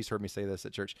lot. AG's heard me say this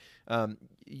at church.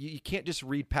 You can't just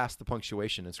read past the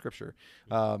punctuation in Scripture.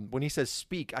 When he says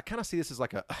speak, I kind of see this as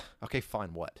like okay,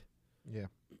 fine, what? Yeah.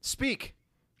 Speak.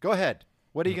 Go ahead.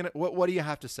 What are you gonna? What do you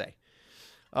have to say?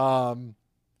 And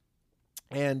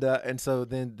so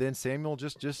then Samuel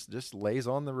just lays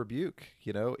on the rebuke.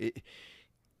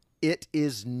 It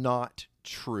is not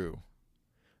true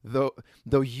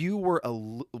Though you were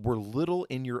were little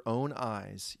in your own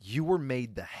eyes, you were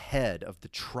made the head of the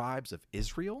tribes of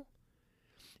Israel.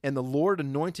 And the Lord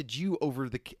anointed you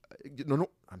anointed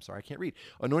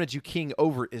you king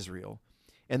over Israel.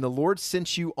 And the Lord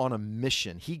sent you on a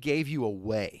mission. He gave you a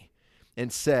way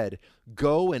and said,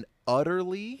 go and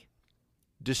utterly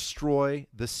destroy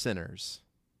the sinners,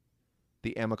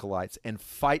 the Amalekites, and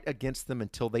fight against them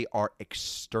until they are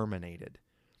exterminated.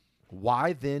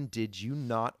 Why then did you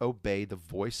not obey the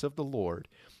voice of the Lord,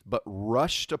 but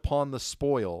rushed upon the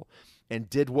spoil and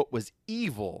did what was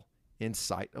evil in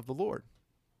sight of the Lord?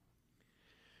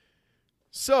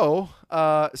 So,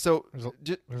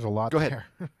 there's a lot. Go ahead.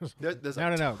 There. There's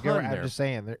no. ton I'm there. just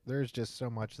saying there's just so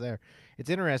much there. It's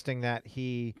interesting that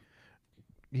he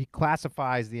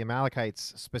classifies the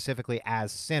Amalekites specifically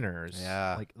as sinners.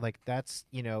 Yeah. Like that's,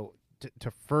 to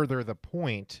further the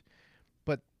point.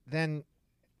 But then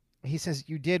he says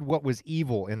you did what was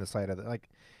evil in the sight of the,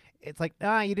 it's like,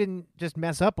 you didn't just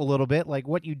mess up a little bit. Like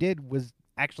what you did was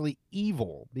actually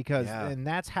evil, because and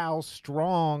that's how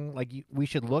strong we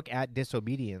should look at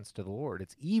disobedience to the Lord.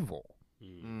 It's evil.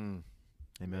 Amen,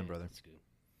 brother. That's good.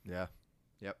 Yeah.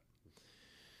 Yep.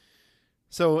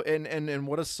 So and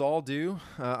what does Saul do?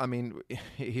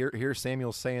 Here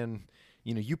Samuel's saying,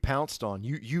 you pounced on,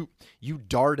 you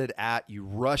darted at, you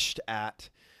rushed at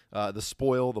the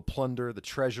spoil, the plunder, the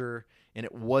treasure, and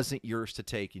it wasn't yours to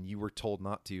take, and you were told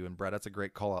not to. And Brad, that's a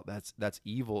great call out. That's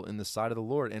evil in the sight of the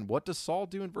Lord. And what does Saul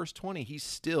do in verse 20? He's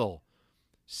still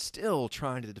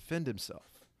trying to defend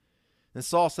himself. And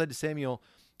Saul said to Samuel,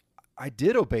 I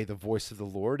did obey the voice of the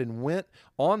Lord and went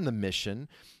on the mission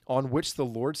on which the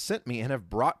Lord sent me, and have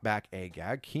brought back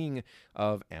Agag, king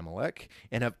of Amalek,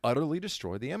 and have utterly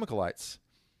destroyed the Amalekites.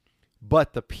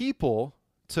 But the people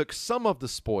took some of the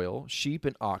spoil, sheep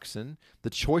and oxen, the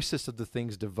choicest of the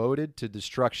things devoted to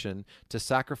destruction, to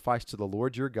sacrifice to the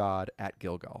Lord your God at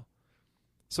Gilgal.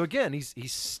 So again,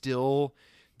 he's still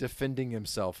defending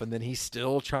himself, and then he's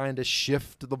still trying to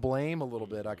shift the blame a little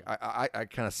bit. I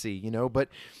kind of see,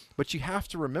 but you have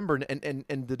to remember,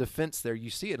 and the defense there, you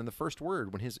see it in the first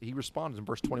word when he responds in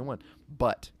verse 21,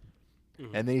 but,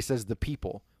 and then he says the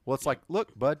people. Well, it's like,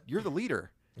 look, bud, you're the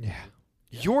leader. Yeah.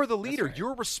 You're the leader. Right.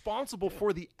 You're responsible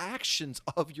for the actions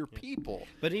of your people.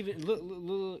 But even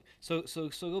look, so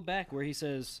go back where he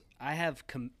says, I have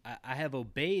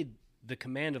obeyed the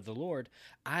command of the Lord.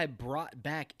 I brought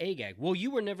back Agag. Well, you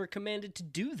were never commanded to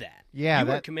do that. Yeah, you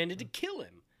were commanded to kill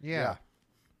him. Yeah.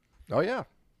 Oh yeah.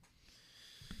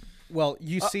 Well,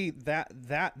 you see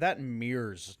that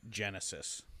mirrors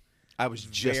Genesis. I was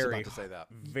just about to say that.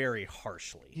 Very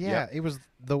harshly. Yeah, it was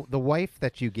the wife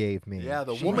that you gave me. Yeah,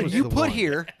 the She woman was you the put one.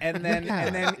 here. And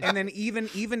then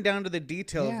even down to the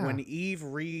detail of when Eve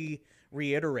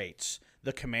reiterates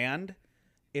the command,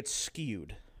 it's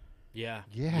skewed. Yeah.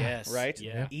 Yeah. Yes. Right?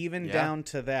 Yeah. Even down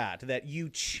to that you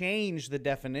change the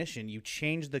definition, you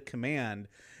change the command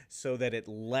so that it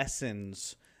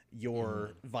lessens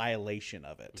your violation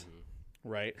of it.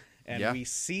 Right? And we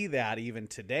see that even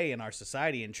today in our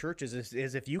society, in churches,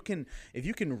 is if you can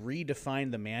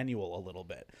redefine the manual a little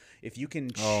bit, if you can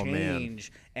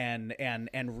change and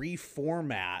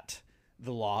reformat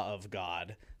the law of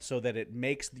God so that it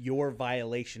makes your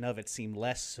violation of it seem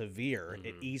less severe,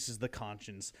 it eases the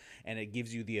conscience, and it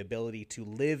gives you the ability to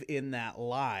live in that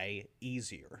lie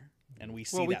easier. And we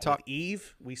see that with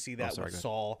Eve, we see that with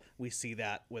Saul, we see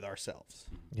that with ourselves.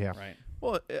 Yeah. Right.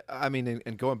 Well, I mean,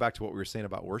 and going back to what we were saying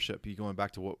about worship, you going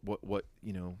back to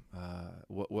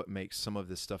what makes some of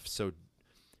this stuff so,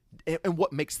 and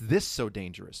what makes this so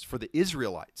dangerous for the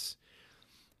Israelites,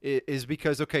 is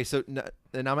because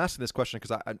and I'm asking this question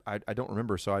because I don't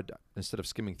remember, so instead of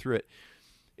skimming through it,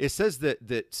 it says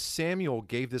that Samuel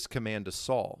gave this command to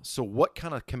Saul. So what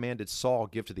kind of command did Saul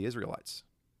give to the Israelites?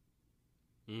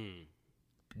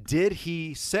 Did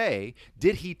he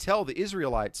tell the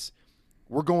Israelites,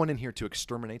 we're going in here to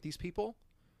exterminate these people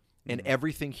and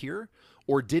everything here?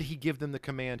 Or did he give them the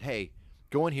command, hey,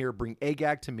 go in here, bring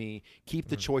Agag to me, keep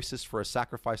the choicest for a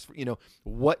sacrifice?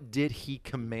 What did he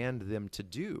command them to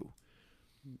do?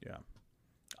 Yeah.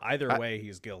 Either way,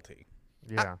 he's guilty.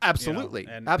 Yeah. Absolutely.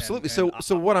 Absolutely. And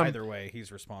so what either way,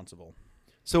 he's responsible.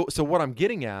 So what I'm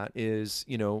getting at is,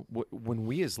 when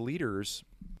we as leaders,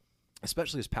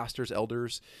 especially as pastors,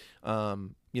 elders,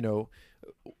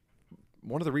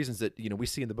 one of the reasons that we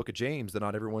see in the book of James that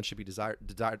not everyone should be desire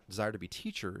to be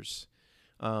teachers,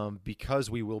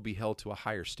 because we will be held to a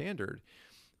higher standard.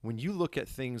 When you look at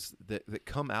things that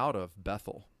come out of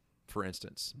Bethel, for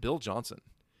instance, Bill Johnson,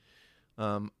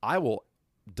 I will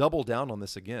double down on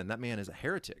this again. That man is a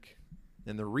heretic,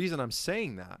 and the reason I'm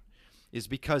saying that is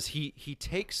because he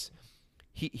takes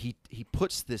he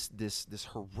puts this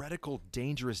heretical,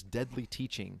 dangerous, deadly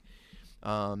teaching,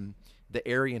 the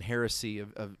Arian heresy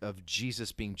of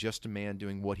Jesus being just a man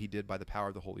doing what he did by the power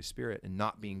of the Holy Spirit and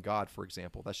not being God, for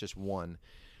example. That's just one.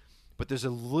 But there's a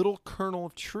little kernel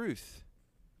of truth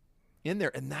in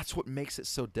there, and that's what makes it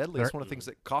so deadly. It's one of the things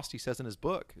that Costi says in his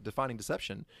book, Defining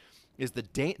Deception, is the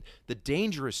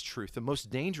dangerous truth, the most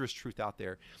dangerous truth out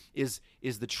there is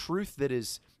the truth that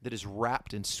is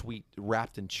wrapped in sweet,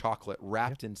 wrapped in chocolate,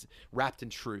 wrapped in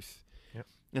truth. Yep.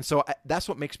 And so that's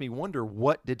what makes me wonder,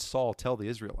 what did Saul tell the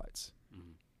Israelites?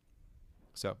 Mm-hmm.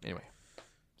 So anyway,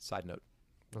 side note.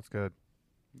 That's good.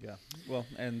 Yeah. Well,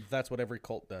 and that's what every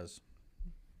cult does.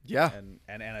 Yeah.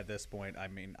 And at this point, I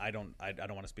mean, I don't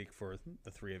want to speak for the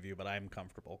three of you, but I'm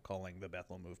comfortable calling the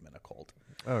Bethel movement a cult.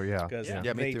 Oh yeah. Because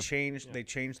they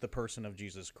changed the person of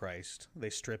Jesus Christ.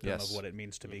 They stripped him of what it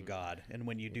means to be God. And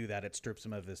when you do that, it strips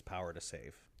him of his power to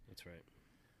save. That's right.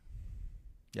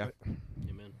 Yeah.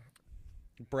 Amen.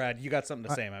 Brad, you got something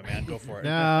to say, my man. Go for it.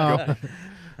 No.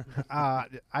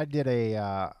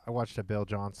 I watched a Bill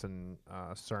Johnson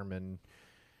sermon.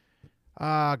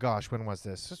 When was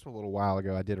this? Just a little while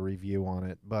ago. I did a review on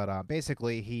it, but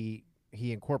basically he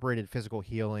incorporated physical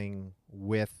healing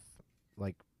with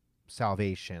like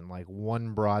salvation, like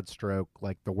one broad stroke,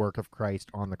 like the work of Christ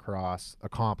on the cross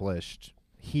accomplished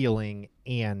healing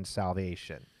and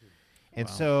salvation. And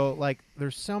so like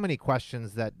there's so many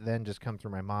questions that then just come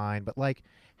through my mind, but like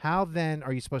how then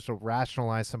are you supposed to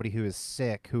rationalize somebody who is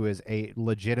sick, who is a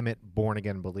legitimate born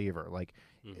again believer? Like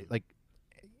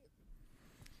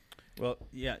Well,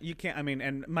 yeah, you can't. I mean,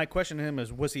 and my question to him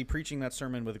is, was he preaching that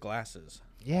sermon with glasses?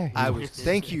 Yeah, I was.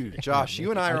 Thank you, Josh.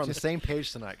 You and I are on the same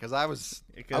page tonight because I was.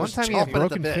 One time he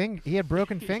had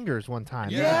broken fingers. One time.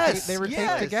 Yes, they were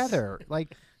taped together.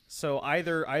 Like. So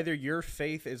either your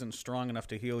faith isn't strong enough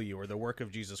to heal you, or the work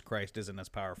of Jesus Christ isn't as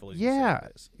powerful as you say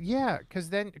it is. Yeah,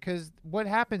 because what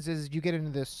happens is you get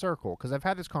into this circle. Because I've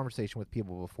had this conversation with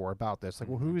people before about this. Like,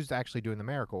 well, who's actually doing the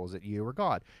miracle? Is it you or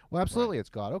God? Well, absolutely, it's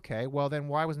God. Okay, well then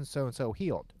why wasn't so and so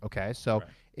healed? Okay, so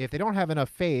if they don't have enough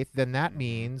faith, then that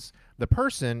means the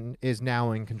person is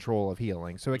now in control of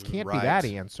healing. So it can't be that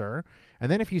answer.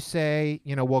 And then if you say,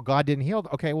 well, God didn't heal,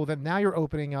 okay, well, then now you're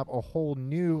opening up a whole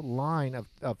new line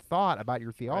of thought about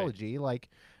your theology. Like,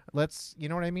 let's, you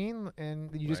know what I mean? And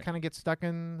you just kind of get stuck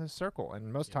in the circle.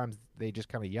 And most times they just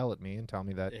kind of yell at me and tell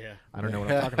me that I don't know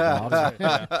what I'm talking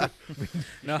about.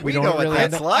 No, we don't really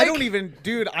I don't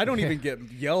even get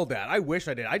yelled at. I wish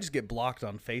I did. I just get blocked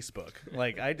on Facebook.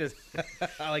 Like, I just,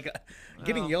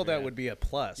 getting yelled at would be a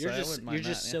plus. You're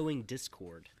just sowing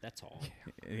discord. That's all.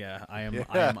 Yeah, I'm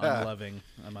unloving.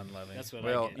 I'm unloving. That's what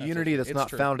I get. Unity that's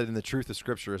not founded in the truth of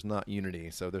Scripture is not unity.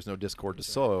 So there's no discord to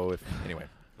sow. Anyway.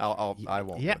 I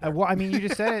won't. Yeah, well, I mean, you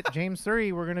just said it, James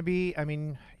 3. We're going to be. I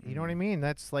mean, you know what I mean?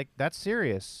 That's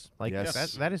serious. Like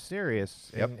that is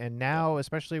serious. Yep. And now,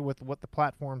 especially with what the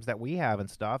platforms that we have and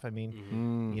stuff. I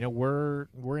mean, we're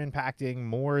impacting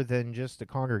more than just a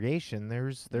congregation.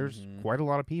 There's quite a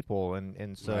lot of people,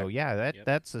 and so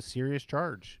that's a serious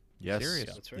charge. Yes,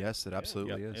 serious. That's right. Yes, it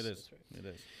absolutely is. It is. It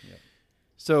is. Yep.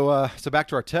 So back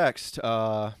to our text.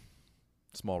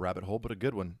 Small rabbit hole, but a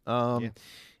good one.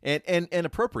 And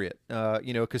appropriate,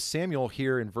 because Samuel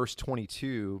here in verse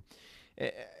 22,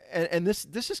 and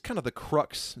this is kind of the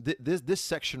crux. This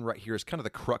section right here is kind of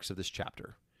the crux of this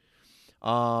chapter,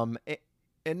 and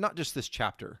not just this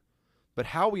chapter, but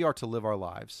how we are to live our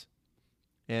lives,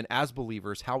 and as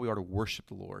believers, how we are to worship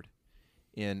the Lord,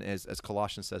 in as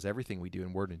Colossians says, everything we do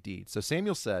in word and deed. So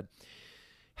Samuel said,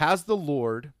 "Has the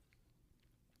Lord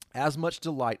as much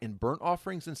delight in burnt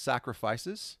offerings and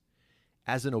sacrifices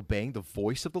as in obeying the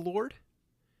voice of the Lord?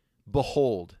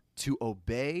 Behold, to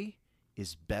obey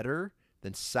is better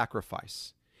than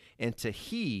sacrifice, and to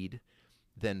heed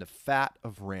than the fat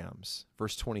of rams."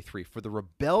 Verse 23, "For the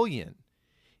rebellion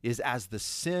is as the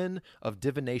sin of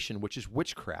divination," which is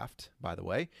witchcraft, by the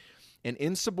way, "and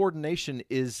insubordination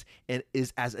is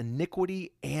as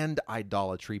iniquity and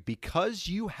idolatry. Because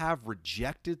you have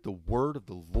rejected the word of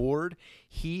the Lord,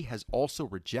 he has also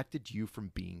rejected you from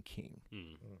being king."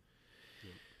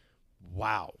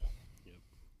 Wow. Yep.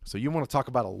 So you want to talk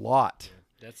about a lot.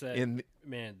 That's that,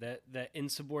 that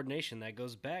insubordination, that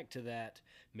goes back to that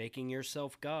making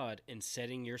yourself God and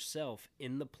setting yourself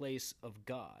in the place of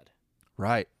God.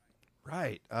 Right.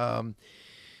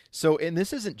 So, and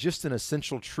this isn't just an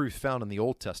essential truth found in the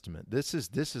Old Testament. This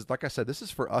is like I said, this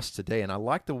is for us today. And I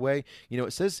like the way,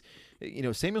 it says,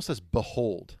 Samuel says,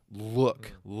 "Behold,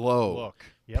 look, lo,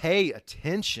 pay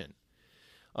attention.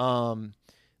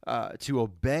 To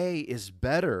obey is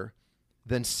better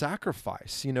than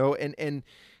sacrifice," and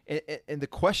the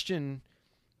question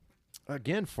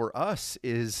again, for us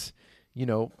is,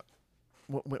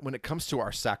 when it comes to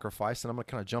our sacrifice, and I'm going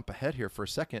to kind of jump ahead here for a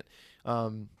second,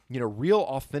 real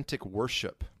authentic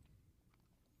worship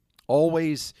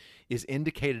always is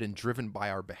indicated and driven by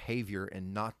our behavior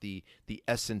and not the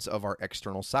essence of our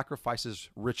external sacrifices,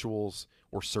 rituals,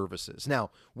 or services. Now,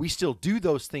 we still do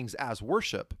those things as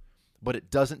worship, but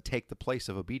it doesn't take the place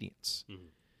of obedience.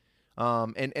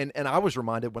 And I was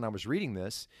reminded when I was reading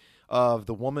this of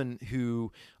the woman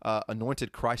who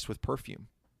anointed Christ with perfume.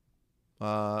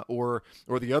 Or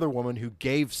the other woman who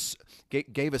gave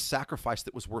a sacrifice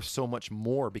that was worth so much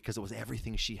more because it was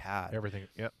everything she had. Everything,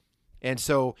 yep. And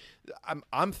so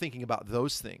I'm thinking about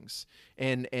those things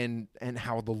and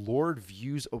how the Lord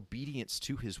views obedience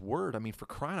to his word. I mean, for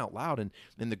crying out loud, and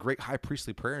in the great high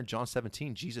priestly prayer in John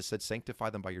 17, Jesus said, sanctify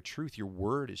them by your truth. Your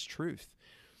word is truth.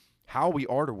 How we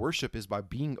are to worship is by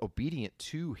being obedient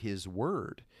to his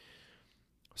word.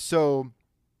 So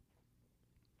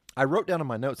I wrote down in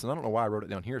my notes, and I don't know why I wrote it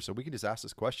down here, so we can just ask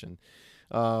this question.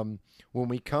 When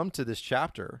we come to this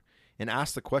chapter and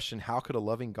ask the question, how could a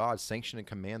loving God sanction and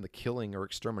command the killing or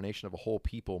extermination of a whole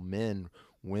people, men,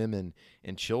 women,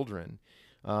 and children?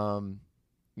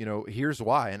 Here's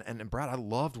why. And Brad, I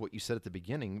loved what you said at the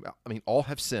beginning. I mean, all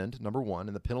have sinned, number one,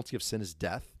 and the penalty of sin is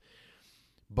death.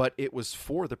 But it was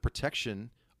for the protection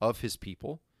of his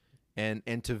people and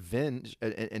to venge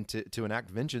and to enact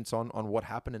vengeance on what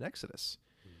happened in Exodus.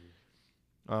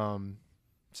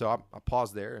 So I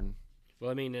pause there and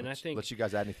I think let you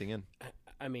guys add anything in.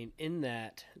 I mean, in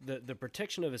that the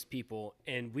protection of his people,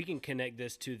 and we can connect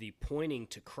this to the pointing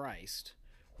to Christ,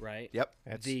 right? Yep.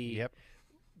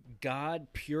 God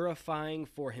purifying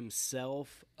for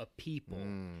himself a people.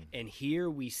 And here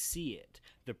we see it.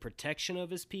 The protection of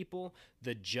his people,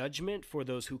 the judgment for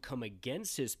those who come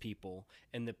against his people,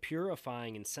 and the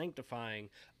purifying and sanctifying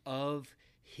of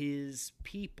his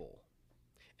people.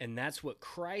 And that's what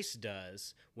Christ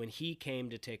does when he came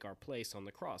to take our place on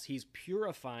the cross. He's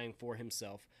purifying for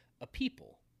himself a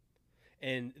people.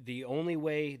 And the only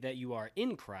way that you are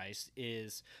in Christ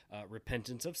is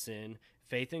repentance of sin,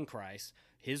 faith in Christ,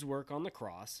 his work on the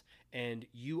cross, and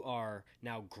you are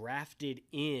now grafted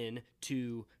in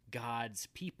to God's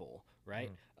people,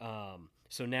 right?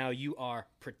 So now you are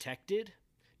protected.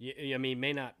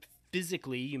 May not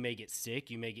physically, you may get sick,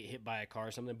 you may get hit by a car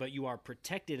or something, but you are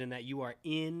protected in that you are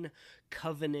in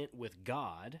covenant with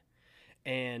God.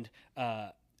 And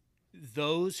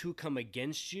those who come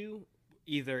against you,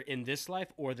 either in this life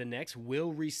or the next,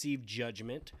 will receive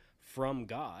judgment from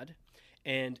God.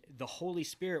 And the Holy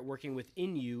Spirit working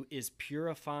within you is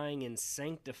purifying and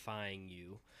sanctifying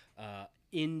you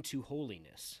into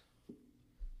holiness.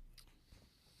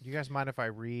 Do you guys mind if I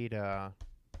read a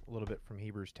little bit from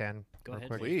Hebrews 10? Go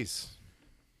ahead, please.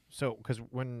 So, because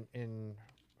when in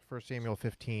 1 Samuel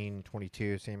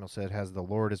 15:22, Samuel said, "Has the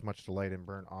Lord as much delight in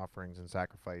burnt offerings and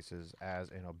sacrifices as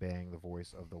in obeying the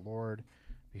voice of the Lord?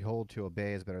 Behold, to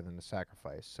obey is better than the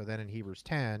sacrifice." So then in Hebrews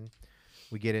 10,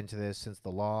 we get into this, since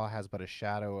the law has but a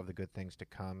shadow of the good things to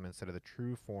come instead of the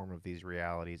true form of these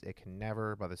realities, it can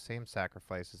never, by the same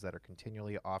sacrifices that are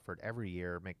continually offered every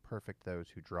year, make perfect those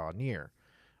who draw near.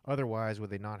 Otherwise, would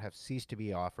they not have ceased to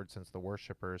be offered, since the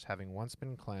worshippers, having once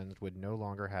been cleansed, would no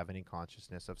longer have any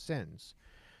consciousness of sins?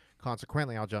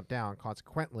 Consequently, I'll jump down.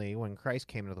 Consequently, when Christ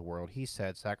came into the world, he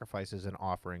said, "Sacrifices and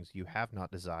offerings you have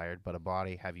not desired, but a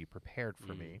body have you prepared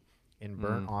for me. In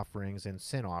burnt offerings and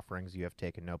sin offerings you have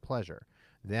taken no pleasure.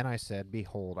 Then I said,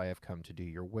 Behold, I have come to do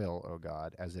your will, O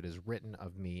God, as it is written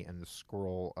of me in the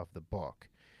scroll of the book."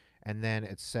 And then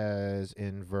it says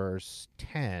in verse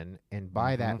 10, "And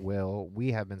by that will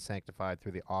we have been sanctified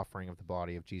through the offering of the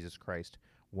body of Jesus Christ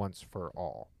once for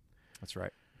all." That's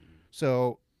right.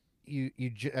 So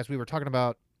as we were talking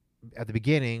about at the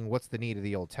beginning, what's the need of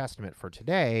the Old Testament for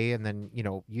today? And then,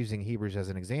 using Hebrews as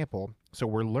an example. So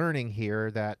we're learning here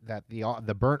that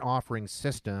the burnt offering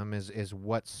system is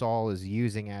what Saul is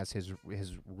using as his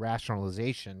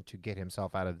rationalization to get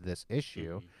himself out of this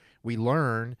issue. We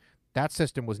learn that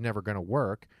system was never going to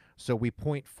work. So we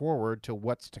point forward to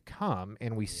what's to come,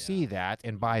 and we see that.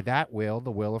 And by that will,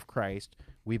 the will of Christ,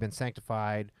 we've been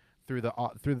sanctified through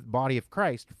the body of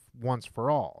Christ once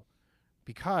for all.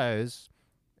 Because,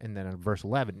 and then in verse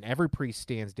 11, every priest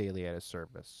stands daily at his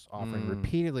service, offering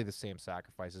repeatedly the same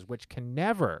sacrifices, which can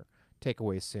never take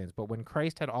away sins. But when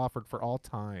Christ had offered for all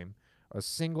time a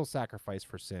single sacrifice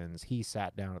for sins, he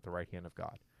sat down at the right hand of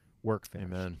God. Work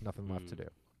finished. Amen. Nothing left to do.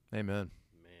 Amen.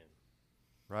 Man,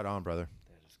 right on, brother.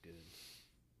 That is good.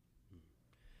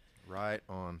 Right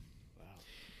on. Wow.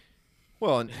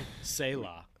 Well, and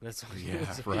Selah. That's what yeah,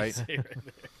 that's right. Say right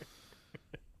there.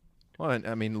 Well, and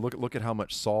I mean, look at how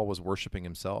much Saul was worshiping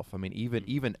himself. I mean,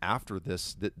 even after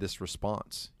this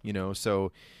response,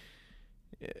 So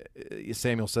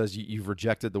Samuel says, "You've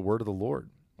rejected the word of the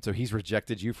Lord." So he's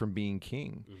rejected you from being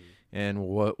king. And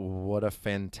what a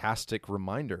fantastic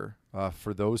reminder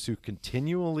for those who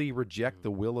continually reject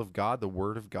the will of God, the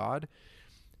word of God.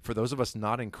 For those of us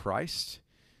not in Christ,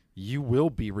 you will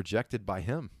be rejected by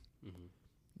him.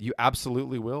 You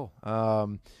absolutely will.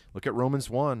 Look at Romans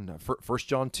 1, 1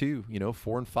 John 2,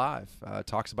 4 and 5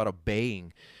 talks about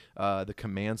obeying the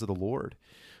commands of the Lord.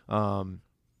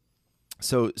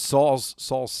 So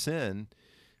Saul's sin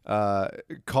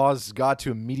caused God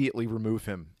to immediately remove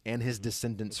him and his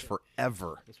descendants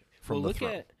forever from the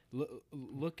throne.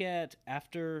 Look at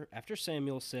after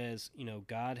Samuel says,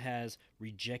 God has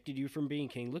rejected you from being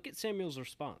king. Look at Samuel's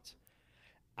response.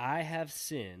 I have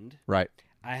sinned. Right.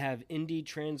 I have indeed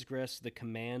transgressed the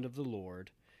command of the Lord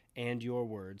and your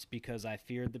words because I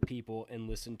feared the people and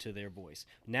listened to their voice.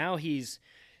 Now he's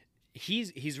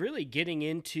really getting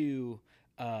into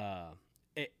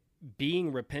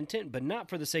being repentant, but not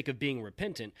for the sake of being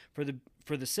repentant, for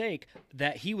the sake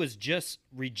that he was just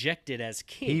rejected as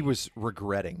king. He was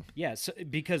regretting. Yeah, so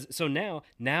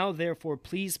now therefore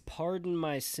please pardon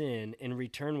my sin and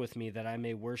return with me that I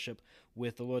may worship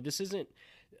with the Lord. This isn't,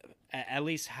 at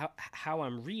least how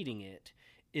I'm reading it,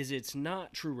 it's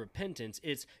not true repentance.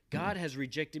 It's God has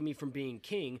rejected me from being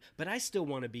king, but I still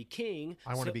want to be king.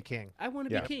 I want to be king. I want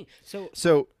to be king.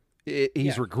 So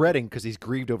he's regretting because he's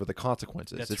grieved over the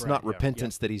consequences. That's it's right. not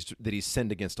repentance that he's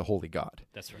sinned against a holy God.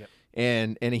 That's right.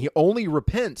 And he only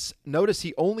repents. Notice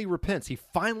he only repents. He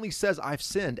finally says, "I've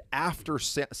sinned," after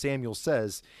Samuel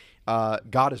says,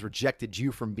 "God has rejected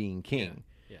you from being king."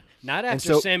 Yeah. Not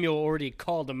after Samuel already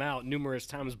called him out numerous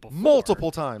times before.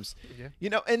 Multiple times.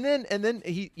 Yeah. And then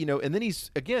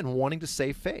he's again wanting to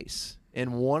save face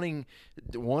and wanting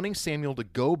Samuel to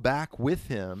go back with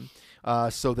him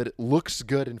so that it looks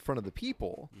good in front of the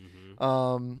people.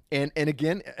 And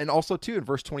again, and also too in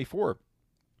verse 24,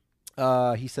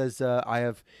 he says, I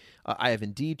have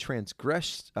indeed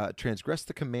transgressed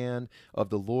the command of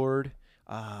the Lord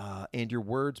and your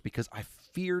words, because I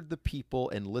feared the people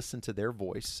and listened to their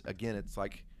voice. Again, it's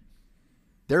like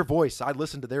their voice. I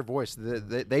listened to their voice.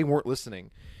 They weren't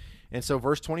listening. And so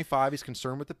verse 25, he's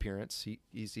concerned with appearance. He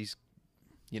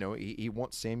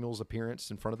wants Samuel's appearance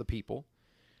in front of the people.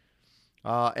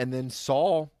 And then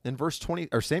Samuel in verse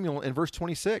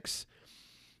 26,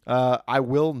 I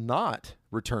will not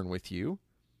return with you.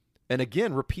 And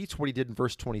again, repeats what he did in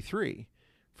verse 23.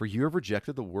 For you have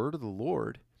rejected the word of the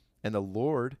Lord, and the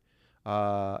Lord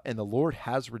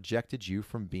has rejected you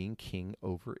from being king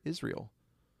over Israel.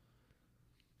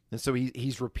 And so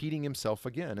he's repeating himself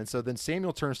again. And so then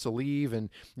Samuel turns to leave, and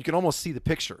you can almost see the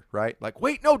picture, right? Like,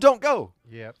 wait, no, don't go.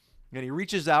 Yep. And he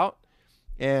reaches out,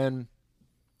 and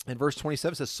in verse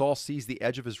 27 says, Saul seized the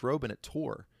edge of his robe, and it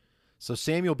tore. So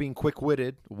Samuel, being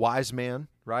quick-witted, wise man,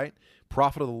 right?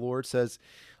 Prophet of the Lord, says,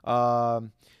 so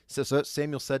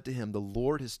Samuel said to him, the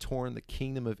Lord has torn the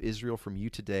kingdom of Israel from you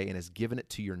today and has given it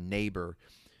to your neighbor.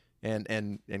 And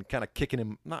kind of kicking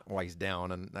him, not while he's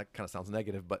down, and that kind of sounds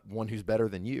negative, but one who's better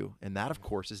than you. And that, of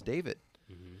course, is David.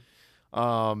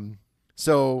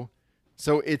 So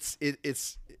it's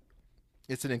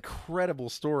an incredible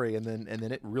story, and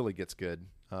then it really gets good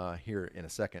here in a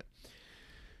second.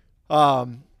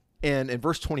 And in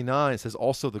verse 29, it says,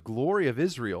 also the glory of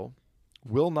Israel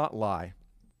will not lie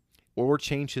or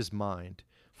change his mind,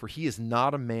 for he is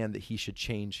not a man that he should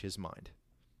change his mind.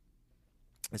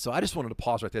 And so I just wanted to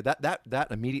pause right there. That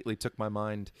immediately took my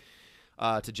mind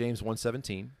to James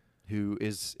 1:17, who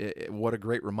is what a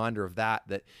great reminder of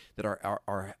that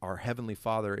our Heavenly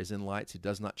Father is in lights, who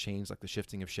does not change like the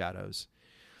shifting of shadows.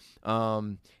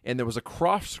 And there was a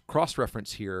cross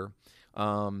reference here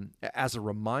as a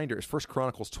reminder. It's 1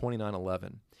 Chronicles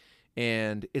 29:11.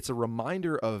 And it's a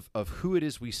reminder of who it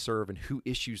is we serve and who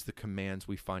issues the commands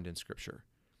we find in Scripture.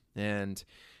 And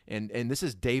this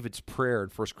is David's prayer in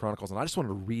 1 Chronicles. And I just wanted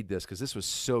to read this because this was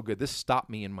so good. This stopped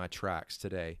me in my tracks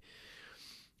today.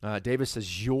 David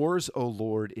says, yours, O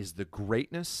Lord, is the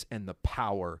greatness and the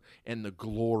power and the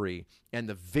glory and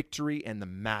the victory and the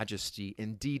majesty.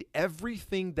 Indeed,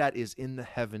 everything that is in the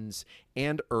heavens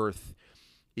and earth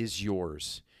is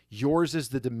yours. Yours is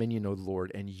the dominion, O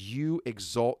Lord, and you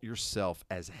exalt yourself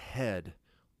as head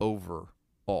over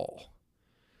all.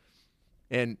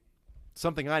 And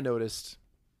something I noticed,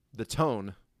 the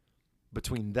tone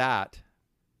between that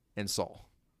and Saul.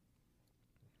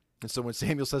 And so when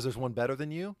Samuel says there's one better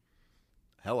than you,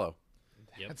 hello.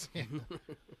 Yep.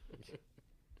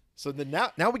 So then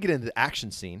now we get into the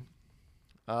action scene.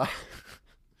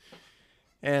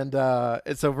 And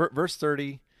so verse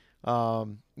 30, verse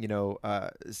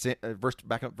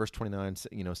 29,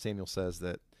 Samuel says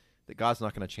that God's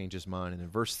not going to change his mind. And in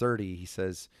verse 30, he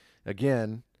says,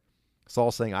 again,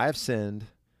 Saul's saying, I have sinned,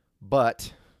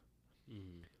 but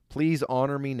please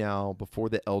honor me now before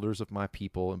the elders of my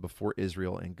people and before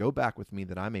Israel, and go back with me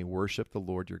that I may worship the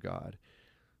Lord your God.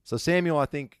 So Samuel, I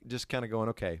think, just kind of going,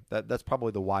 okay, that's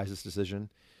probably the wisest decision.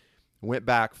 Went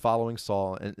back following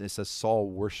Saul, and it says Saul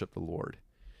worshiped the Lord.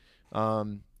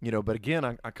 But again,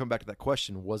 I come back to that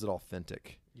question, was it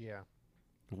authentic? Yeah.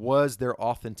 Was there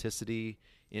authenticity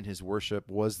in his worship?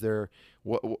 Was there,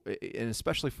 and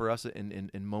especially for us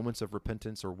in moments of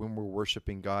repentance or when we're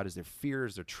worshiping God, is there fear,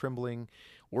 is there trembling,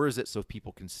 or is it so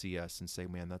people can see us and say,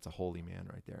 man, that's a holy man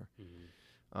right there?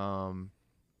 Mm-hmm.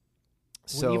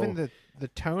 So even the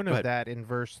tone of that in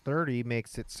verse 30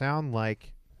 makes it sound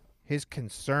like his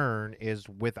concern is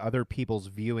with other people's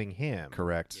viewing him.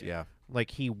 Correct. Yeah.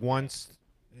 Like he wants,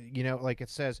 like it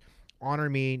says, honor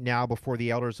me now before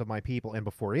the elders of my people and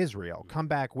before Israel. Come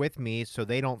back with me so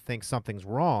they don't think something's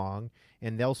wrong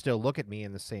and they'll still look at me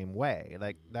in the same way.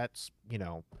 Like that's, it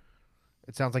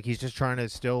sounds like he's just trying to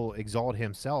still exalt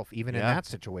himself even in that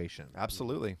situation.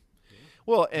 Absolutely.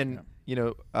 Well, and,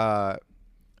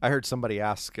 I heard somebody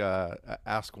ask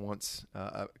once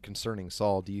concerning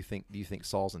Saul, do you think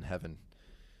Saul's in heaven?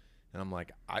 And I'm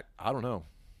like, I don't know.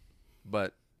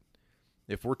 But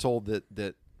if we're told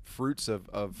that fruits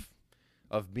of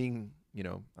being,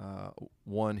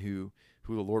 one who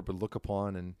the Lord would look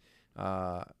upon and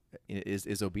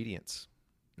is obedience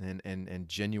and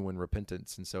genuine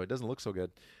repentance. And so it doesn't look so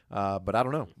good. But I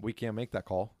don't know. We can't make that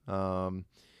call.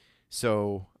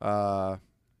 So yeah,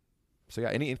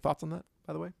 any thoughts on that,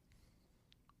 by the way?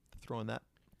 Throwing that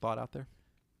thought out there.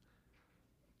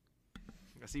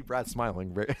 I see Brad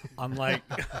smiling. I'm like...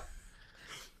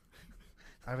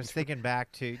 I was thinking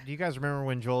back to, do you guys remember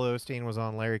when Joel Osteen was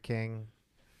on Larry King?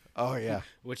 Oh, yeah.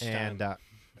 Which time? Yeah,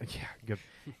 good.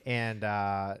 And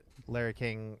Larry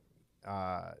King,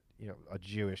 a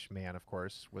Jewish man, of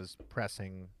course, was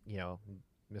pressing,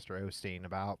 Mr. Osteen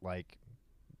about,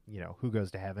 who goes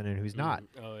to heaven and who's not.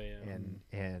 Oh, yeah.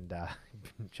 And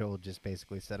Joel just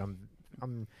basically said,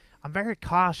 I'm very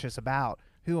cautious about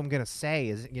who I'm going to say.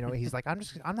 Is he's like,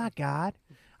 I'm not God.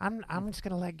 I'm just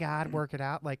going to let God work it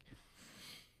out. Like,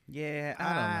 yeah,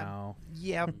 I don't know.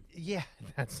 Yeah,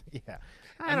 that's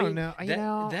I don't know.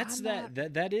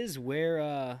 That is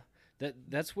where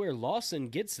that's where Lawson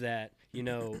gets that.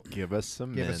 Give us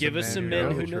some men. Give us some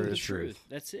men who know the truth.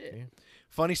 That's it. Yeah.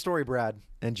 Funny story, Brad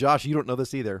and Josh. You don't know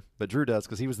this either, but Drew does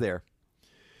because he was there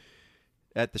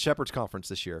at the Shepherds Conference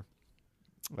this year.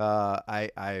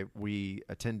 We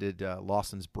attended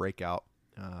Lawson's breakout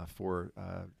for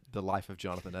the life of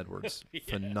Jonathan Edwards. Yeah.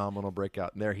 Phenomenal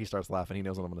breakout. And there he starts laughing. He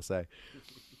knows what I'm going to say.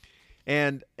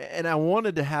 And I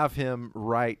wanted to have him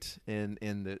write in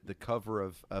the cover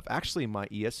of actually my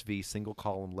ESV single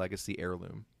column legacy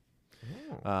heirloom.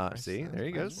 See, there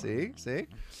you go. See.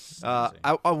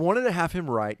 I wanted to have him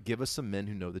write, give us some men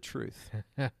who know the truth.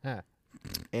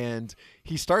 And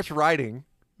he starts writing,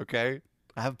 okay?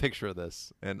 I have a picture of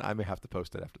this, and I may have to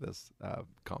post it after this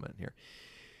comment here.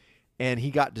 And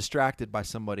he got distracted by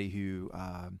somebody who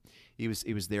he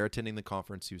was there attending the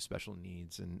conference. He was special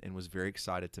needs and was very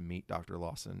excited to meet Dr.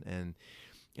 Lawson.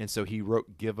 And so he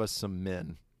wrote, give us some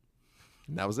men.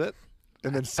 And that was it.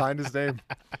 And then signed his name.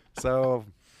 So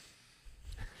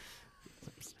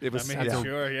it was.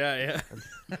 Sure, yeah.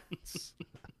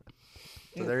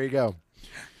 So there you go.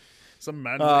 Some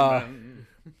men.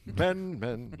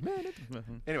 Men.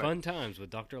 Anyway, fun times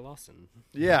with Dr. Lawson.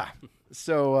 Yeah.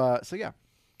 So yeah.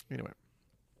 Anyway,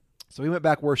 so we went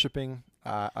back worshiping.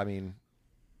 I don't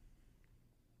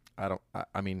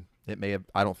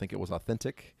think it was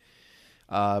authentic.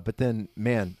 But then,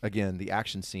 man, again, the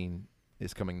action scene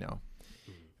is coming now.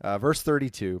 Verse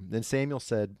 32. Then Samuel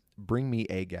said, "Bring me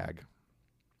Agag,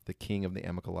 the king of the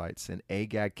Amalekites." And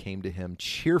Agag came to him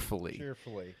cheerfully.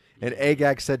 And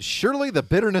Agag said, "Surely the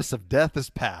bitterness of death is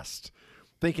past."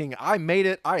 Thinking, I made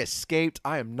it. I escaped.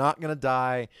 I am not going to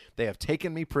die. They have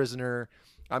taken me prisoner.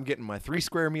 I'm getting my 3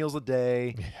 square meals a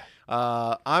day.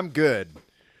 I'm good.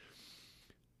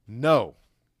 No.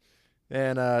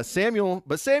 And Samuel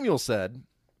said,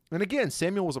 and again,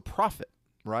 Samuel was a prophet,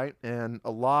 right? And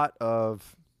a lot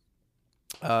of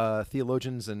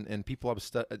theologians and people I've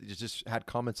just had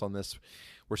comments on this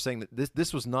were saying that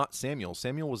this was not Samuel.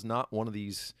 Samuel was not one of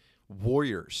these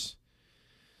warriors.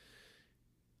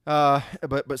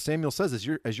 But Samuel says,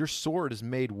 as your sword has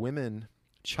made women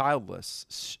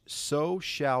childless, so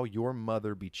shall your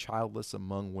mother be childless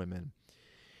among women.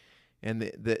 And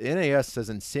the NAS says,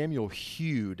 and Samuel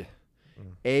hewed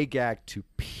Agag to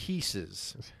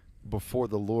pieces before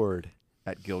the Lord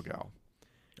at Gilgal.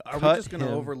 Are we Cut just going to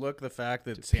him overlook the fact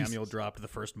that to Samuel pieces. dropped the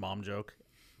first mom joke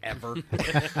ever?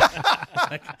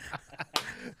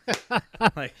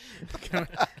 like, I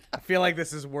feel like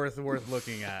this is worth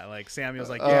looking at. Like Samuel's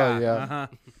like, yeah, yeah. uh-huh.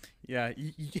 Yeah,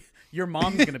 your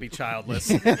mom's going to be childless.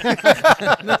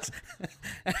 That's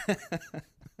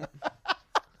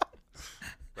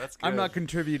good. I'm not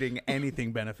contributing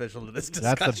anything beneficial to this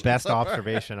discussion. That's the best so far.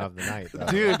 observation of the night, though.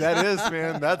 Dude, that is,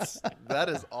 man. That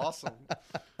is awesome.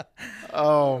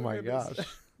 Oh my gosh.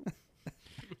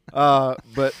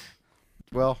 But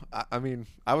well, I mean,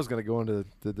 I was going to go into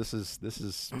this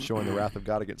is showing the wrath of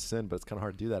God against sin, but it's kind of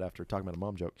hard to do that after talking about a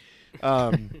mom joke.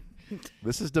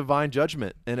 This is divine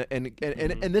judgment, and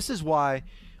this is why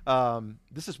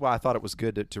I thought it was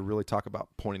good to really talk about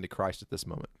pointing to Christ at this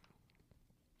moment.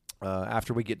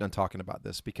 After we get done talking about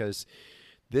this, because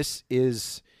this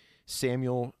is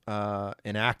Samuel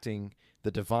enacting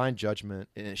the divine judgment,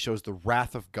 and it shows the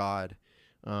wrath of God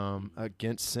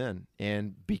against sin.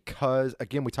 And because,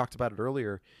 again, we talked about it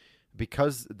earlier,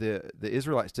 because the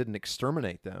Israelites didn't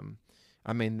exterminate them,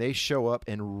 I mean, they show up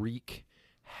and wreak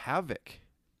havoc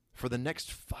for the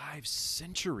next 5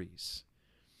 centuries.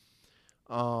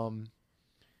 And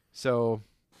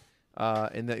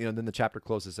then the chapter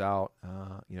closes out.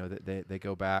 They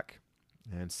go back,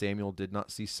 and Samuel did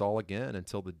not see Saul again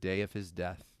until the day of his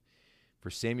death. For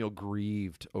Samuel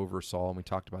grieved over Saul, and we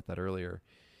talked about that earlier.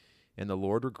 And the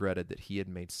Lord regretted that he had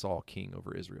made Saul king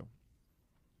over Israel.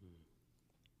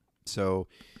 So,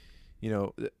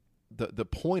 the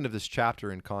point of this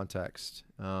chapter in context,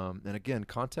 and again,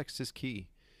 context is key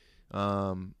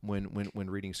when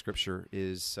reading Scripture,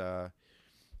 is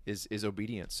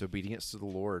obedience to the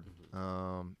Lord.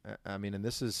 I mean, and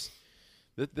this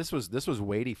was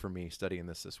weighty for me studying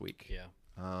this week. Yeah.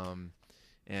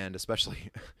 And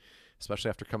especially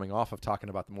after coming off of talking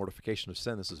about the mortification of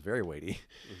sin, this is very weighty.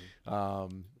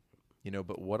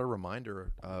 But what a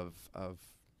reminder of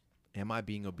am I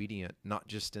being obedient, not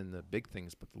just in the big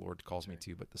things, but the Lord calls me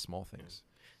to, but the small things.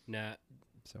 Now,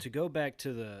 to go back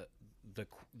to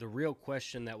the real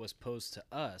question that was posed to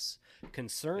us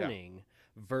concerning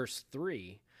verse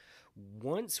 3,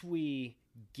 once we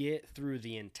get through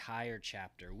the entire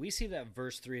chapter, we see that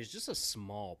verse 3 is just a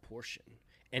small portion,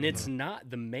 and it's not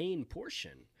the main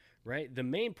portion, right? The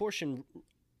main portion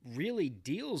really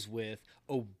deals with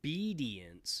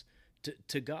obedience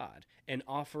to God and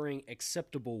offering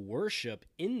acceptable worship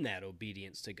in that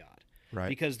obedience to God. Right.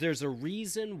 Because there's a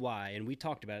reason why, and we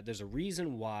talked about it, there's a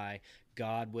reason why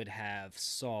God would have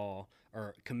Saul,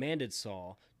 or commanded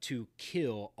Saul, to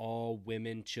kill all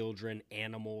women, children,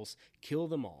 animals, kill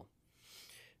them all.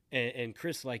 And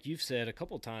Chris, like you've said a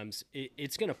couple times,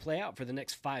 it's going to play out for the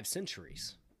next 5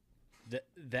 centuries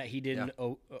that he didn't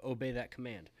obey that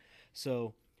command.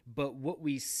 So, but what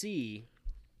we see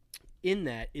in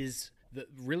that is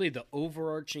really the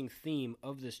overarching theme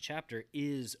of this chapter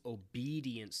is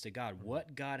obedience to God.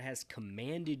 What God has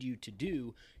commanded you to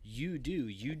do, you do.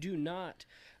 You do not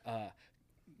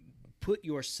put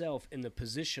yourself in the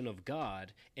position of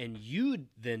God, and you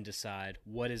then decide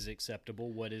what is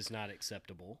acceptable, what is not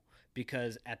acceptable.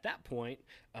 Because at that point,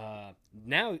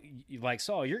 now, like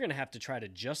Saul, you're going to have to try to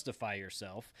justify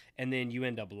yourself, and then you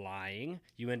end up lying.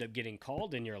 You end up getting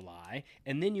called in your lie,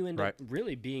 and then you end up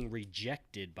really being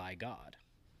rejected by God.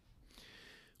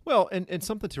 Well, and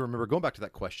something to remember, going back to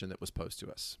that question that was posed to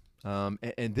us,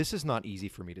 and this is not easy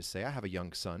for me to say. I have a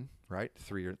young son, right,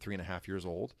 3.5 years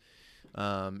old,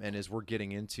 and as we're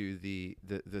getting into the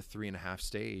 3.5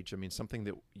 stage, I mean, something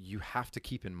that you have to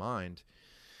keep in mind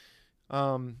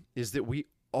is that we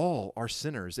all are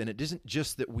sinners, and it isn't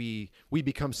just that we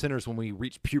become sinners when we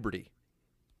reach puberty.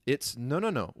 It's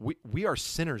no. We are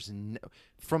sinners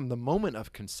from the moment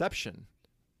of conception.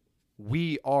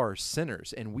 We are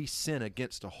sinners, and we sin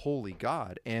against a holy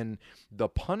God, and the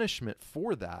punishment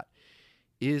for that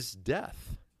is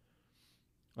death.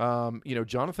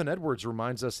 Jonathan Edwards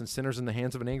reminds us in Sinners in the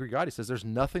Hands of an Angry God, he says, there's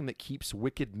nothing that keeps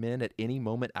wicked men at any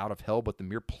moment out of hell but the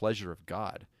mere pleasure of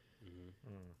God.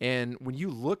 And when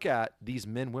you look at these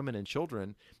men, women, and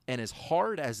children, and as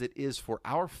hard as it is for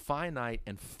our finite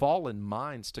and fallen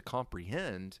minds to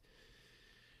comprehend,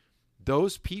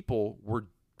 those people were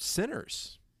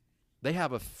sinners. They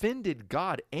have offended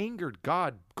God, angered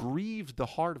God, grieved the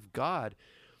heart of God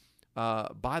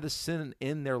by the sin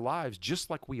in their lives, just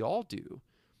like we all do.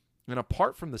 And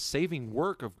apart from the saving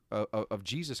work of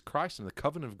Jesus Christ and the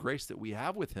covenant of grace that we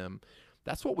have with him,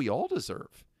 that's what we all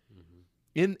deserve.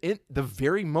 In the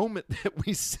very moment that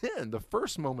we sin, the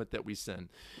first moment that we sin.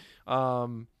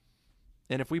 And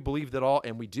And if we believe that all,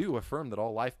 and we do affirm that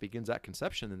all life begins at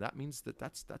conception, then that means that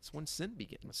that's when sin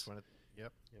begins. That's when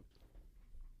yep.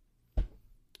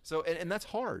 So, and that's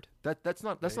hard. That's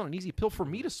not an easy pill for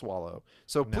me to swallow.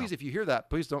 So please, if you hear that,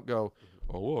 please don't go,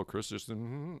 oh, well, Chris just,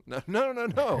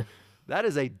 no. That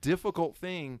is a difficult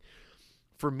thing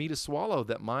for me to swallow,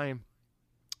 that my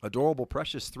adorable,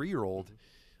 precious 3-year-old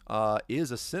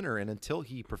is a sinner, and until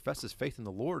he professes faith in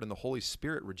the Lord and the Holy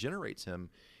Spirit regenerates him,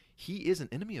 he is an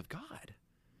enemy of God.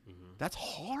 That's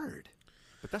hard,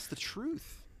 but that's the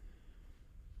truth.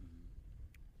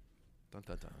 Dun,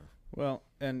 dun, dun. Well,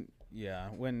 and yeah,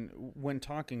 when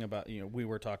talking about, we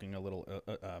were talking a little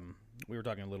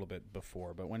bit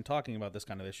before, but when talking about this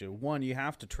kind of issue, one, you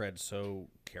have to tread so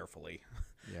carefully,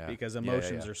 because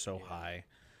emotions are so high.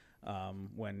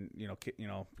 When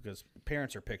because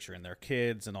parents are picturing their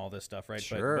kids and all this stuff, right?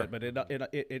 Sure. But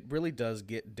it really does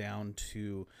get down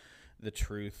to the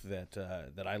truth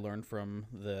that I learned from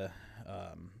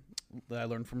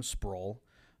Sproul,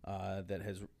 that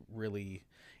has really,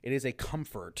 it is a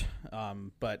comfort.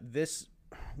 But this,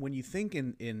 when you think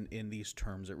in these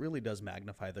terms, it really does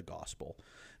magnify the gospel,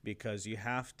 because you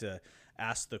have to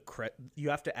ask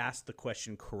the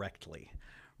question correctly,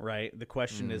 right? The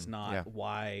question is not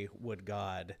why would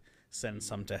God send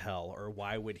some to hell, or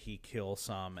why would he kill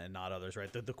some and not others,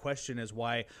 right? The question is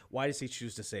why does he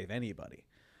choose to save anybody?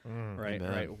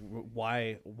 Right.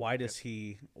 Why does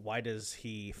he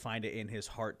find it in his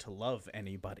heart to love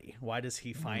anybody? Why does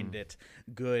he find it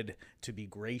good to be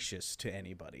gracious to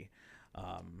anybody?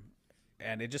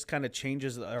 And it just kind of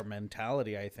changes our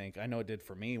mentality, I think. I know it did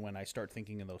for me when I start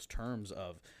thinking in those terms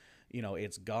of,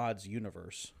 it's God's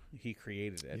universe. He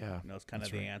created it. Yeah, it's kind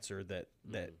of the answer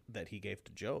that he gave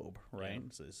to Job, right?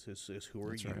 Yeah. Is who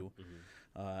are you,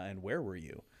 and where were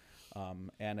you?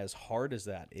 And as hard as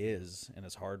that is, and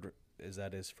as hard as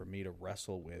that is for me to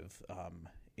wrestle with,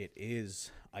 it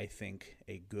is, I think,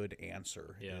 a good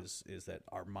answer. Is that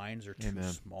our minds are too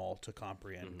small to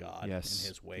comprehend God and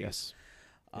His ways. Yes.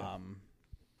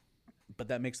 But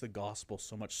that makes the gospel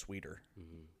so much sweeter.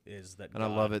 Is that, and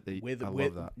God, I love it.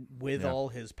 With all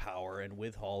His power and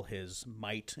with all His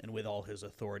might and with all His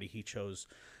authority, He chose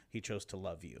to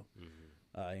love you.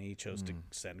 And he chose to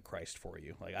send Christ for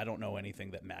you. Like, I don't know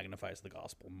anything that magnifies the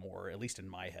gospel more, at least in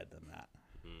my head, than that.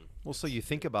 Well, so you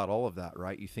think about all of that,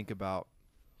 right? You think about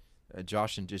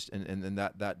Josh, and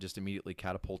that just immediately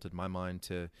catapulted my mind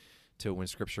to when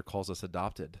Scripture calls us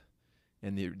adopted.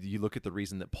 And you look at the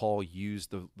reason that Paul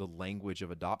used the language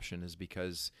of adoption is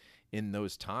because in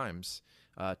those times,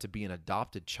 to be an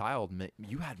adopted child meant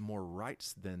you had more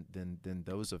rights than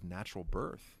those of natural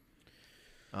birth.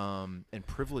 And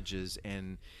privileges,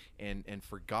 and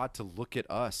for God to look at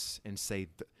us and say,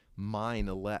 mine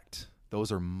elect,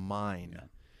 those are mine,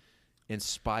 in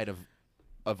spite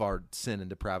of our sin and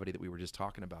depravity that we were just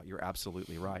talking about. You're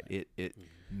absolutely right. It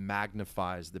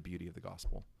magnifies the beauty of the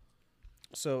gospel.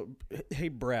 So, hey,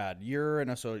 Brad, you're an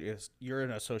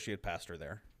associate pastor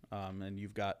there, and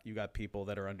you've got people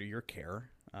that are under your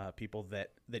care, people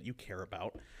that you care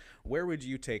about. Where would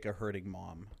you take a hurting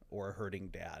mom or a hurting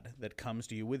dad that comes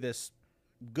to you with this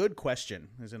good question?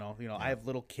 As I have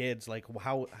little kids. Like,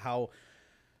 how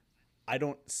I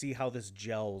don't see how this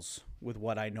gels with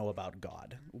what I know about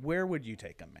God. Where would you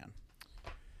take them, man?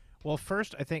 Well,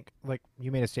 first, I think, like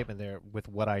you made a statement there with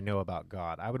what I know about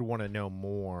God. I would want to know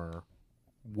more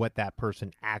what that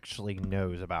person actually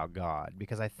knows about God,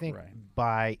 because I think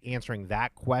by answering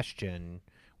that question,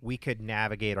 we could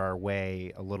navigate our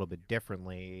way a little bit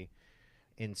differently,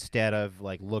 instead of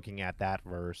like looking at that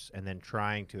verse and then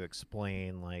trying to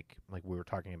explain like we were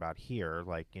talking about here,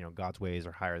 like, God's ways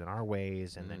are higher than our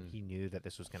ways, and then he knew that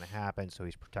this was going to happen, so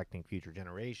he's protecting future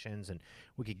generations, and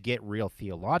we could get real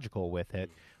theological with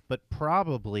it. But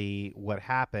probably what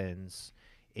happens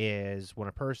is when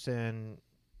a person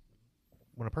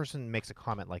makes a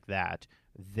comment like that,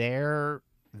 their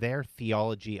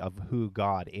theology of who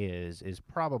God is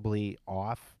probably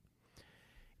off.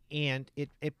 And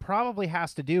it probably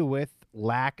has to do with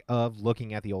lack of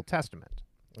looking at the Old Testament.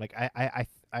 Like, I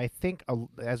think,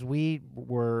 as we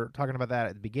were talking about that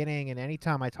at the beginning, and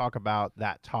anytime I talk about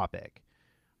that topic,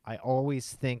 I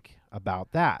always think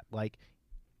about that. Like,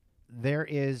 there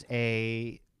is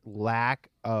a lack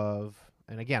of,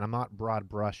 and again, I'm not broad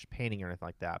brush painting or anything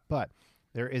like that, but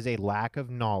there is a lack of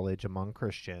knowledge among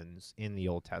Christians in the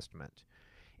Old Testament.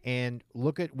 And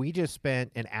we just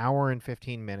spent an hour and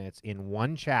 15 minutes in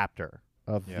one chapter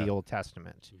of the Old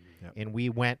Testament. Yep. And we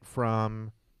went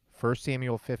from 1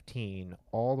 Samuel 15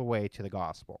 all the way to the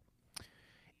gospel.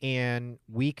 And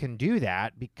we can do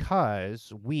that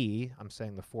because I'm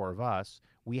saying the four of us,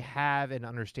 we have an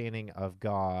understanding of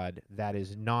God that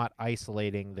is not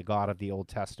isolating the God of the Old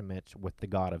Testament with the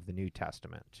God of the New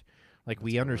Testament. Like,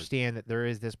 we understand that there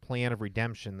is this plan of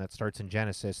redemption that starts in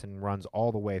Genesis and runs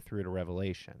all the way through to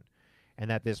Revelation,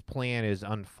 and that this plan is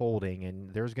unfolding,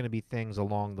 and there's going to be things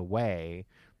along the way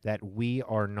that we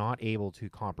are not able to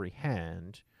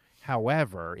comprehend.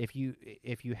 However, if you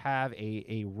have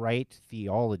a right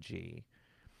theology,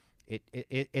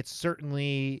 it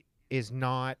certainly is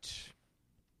not.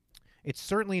 It's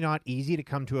certainly not easy to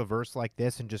come to a verse like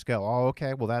this and just go, oh,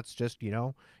 okay, well, that's just,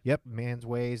 yep, man's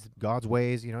ways, God's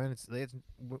ways, and it's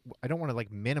I don't want to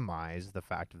like minimize the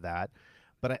fact of that,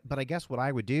 but I guess what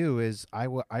I would do is I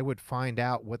would find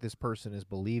out what this person is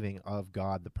believing of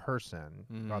God the person,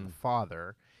 God the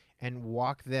Father, and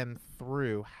walk them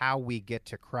through how we get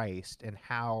to Christ and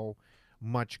how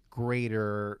much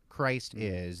greater Christ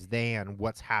is than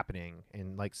what's happening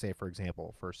in, like, say, for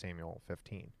example, 1 Samuel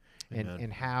 15.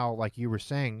 And how, like you were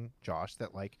saying, Josh, that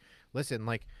listen,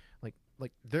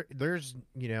 there's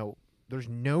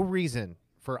no reason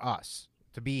for us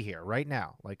to be here right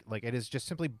now. Like it is just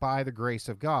simply by the grace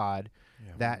of God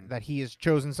that He has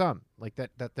chosen some. Like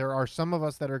that there are some of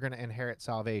us that are going to inherit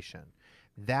salvation.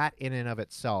 That in and of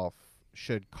itself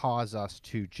should cause us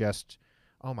to just,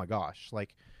 oh my gosh,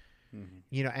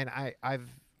 and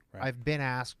I've been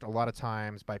asked a lot of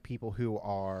times by people who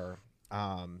are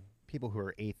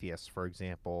atheists, for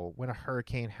example, when a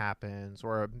hurricane happens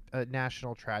or a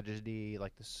national tragedy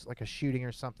like this, like a shooting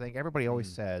or something, everybody always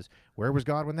says, where was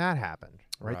God when that happened?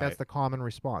 Right? That's the common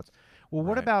response. Well,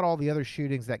 what about all the other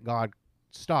shootings that God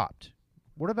stopped?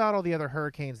 What about all the other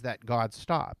hurricanes that God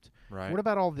stopped? Right. What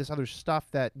about all this other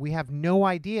stuff that we have no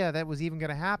idea that was even going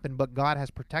to happen, but God has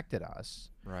protected us?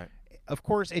 Right. Of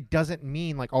course, it doesn't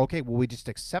mean like, okay, well, we just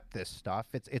accept this stuff.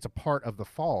 It's a part of the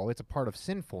fall. It's a part of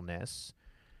sinfulness.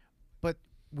 But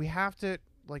we have to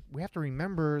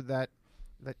remember that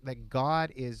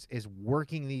God is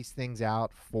working these things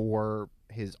out for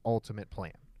His ultimate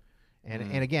plan.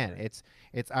 And again,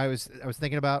 I was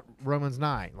thinking about Romans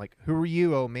 9. Like, who are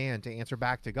you, oh man, to answer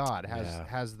back to God?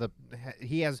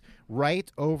 He has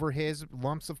right over His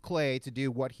lumps of clay to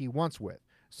do what He wants with.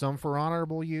 Some for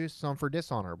honorable use, some for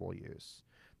dishonorable use.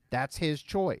 That's His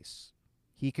choice.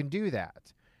 He can do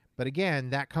that. But again,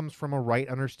 that comes from a right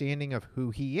understanding of who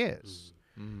He is.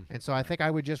 And so I think I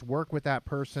would just work with that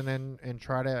person and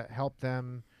try to help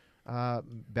them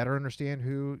better understand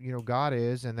who God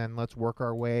is, and then let's work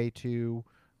our way to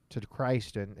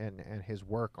Christ and His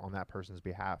work on that person's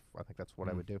behalf. I think that's what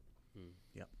I would do.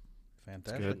 Yep.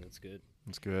 Fantastic. That's good.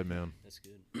 That's good, man. That's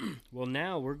good. Well,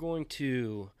 now we're going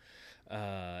to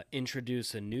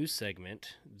introduce a new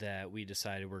segment that we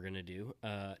decided we're going to do.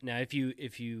 Now, if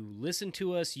you listen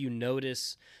to us, you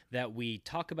notice that we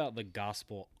talk about the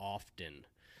gospel often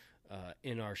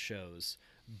in our shows,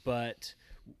 but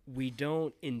we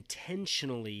don't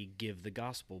intentionally give the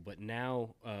gospel. But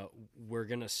now we're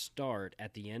going to start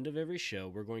at the end of every show.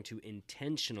 We're going to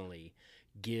intentionally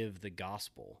give the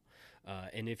gospel.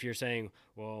 And if you're saying,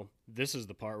 well, this is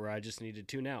the part where I just need to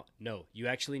tune out. No, you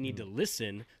actually need to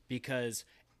listen, because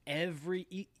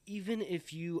even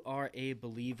if you are a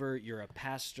believer, you're a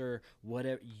pastor,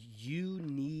 whatever, you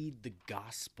need the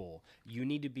gospel. You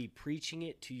need to be preaching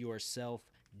it to yourself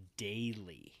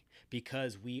daily,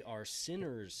 because we are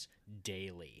sinners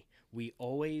daily. We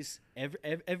always,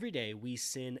 every day, we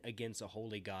sin against a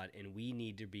holy God, and we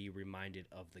need to be reminded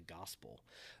of the gospel.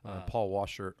 Paul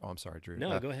Washer, I'm sorry, Drew.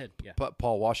 No, go ahead. Yeah.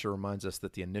 Paul Washer reminds us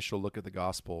that the initial look at the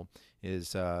gospel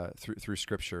is through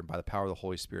Scripture, by the power of the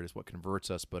Holy Spirit, is what converts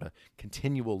us, but a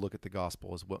continual look at the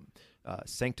gospel is what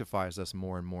sanctifies us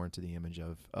more and more into the image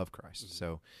of Christ. Mm-hmm.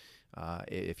 So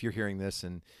if you're hearing this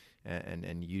and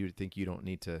you think you don't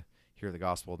need to hear the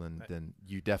gospel, then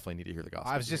you definitely need to hear the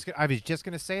gospel. I was just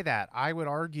going to say that. I would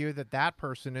argue that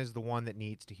person is the one that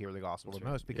needs to hear the gospel the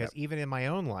most, because even in my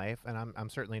own life, and I'm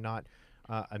certainly not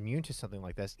immune to something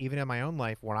like this, even in my own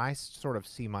life, when I sort of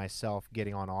see myself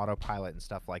getting on autopilot and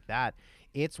stuff like that,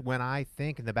 it's when I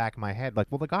think in the back of my head, like,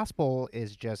 well, the gospel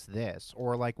is just this.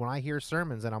 Or like when I hear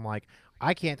sermons and I'm like,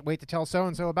 I can't wait to tell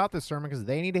so-and-so about this sermon because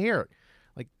they need to hear it.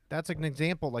 Like, that's an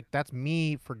example. Like, that's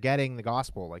me forgetting the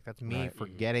gospel. Like, that's me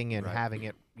forgetting and having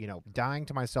it, dying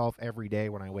to myself every day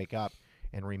when I wake up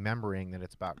and remembering that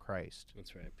it's about Christ.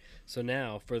 That's right. So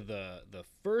now, for the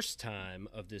first time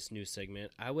of this new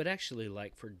segment, I would actually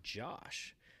like for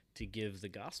Josh to give the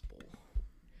gospel.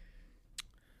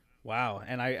 Wow,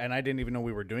 and I didn't even know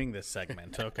we were doing this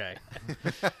segment. Okay.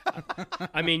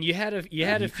 I mean, you had a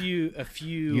few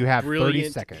You have 30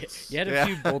 brilliant seconds. You had a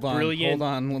few brilliant. Hold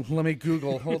on. Let me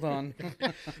Google. Hold on.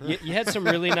 You had some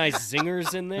really nice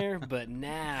zingers in there, but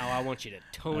now I want you to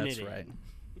tone That's it right. in.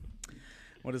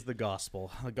 What is the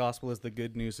gospel? The gospel is the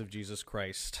good news of Jesus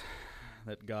Christ,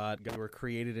 that God were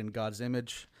created in God's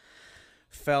image,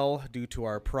 fell due to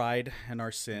our pride and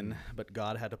our sin, but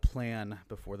God had a plan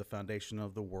before the foundation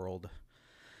of the world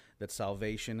that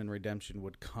salvation and redemption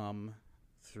would come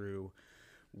through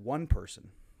one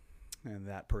person, and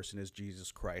that person is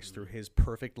Jesus Christ. Through his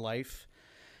perfect life,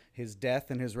 his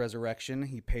death, and his resurrection,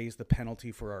 he pays the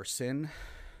penalty for our sin,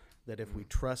 that if we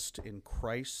trust in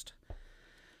Christ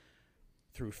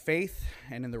through faith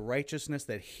and in the righteousness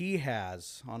that he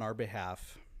has on our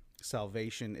behalf,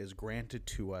 salvation is granted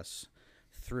to us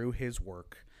through his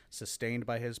work, sustained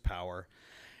by his power,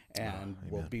 and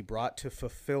will be brought to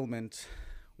fulfillment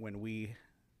when we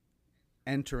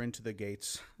enter into the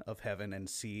gates of heaven and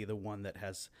see the one that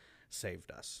has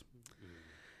saved us.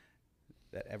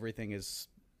 That everything is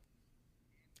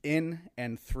in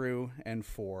and through and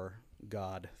for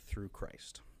God through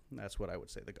Christ. That's what I would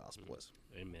say the gospel is.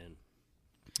 Amen.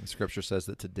 The scripture says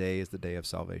that today is the day of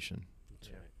salvation. That's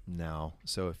right. Now,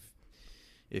 so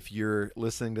if you're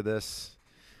listening to this,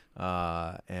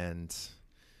 and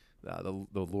the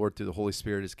Lord through the Holy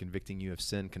Spirit is convicting you of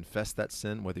sin, confess that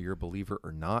sin, whether you're a believer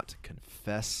or not.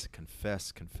 Confess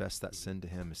that sin to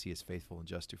him, as he is faithful and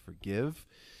just to forgive.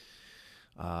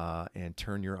 And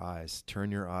turn your eyes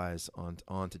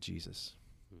on to Jesus.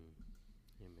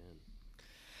 Amen.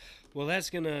 Well, that's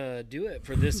gonna do it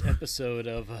for this episode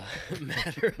of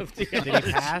Matter of Theology. Did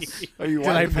he pass? Did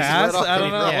I pass? I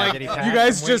don't know. Yeah, Like, did he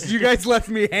pass? you guys left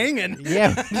me hanging.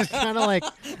 Yeah, just kind of like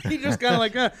He just kind of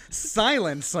like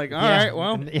silence. Like, all right,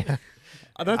 well, yeah.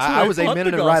 that's I was a thought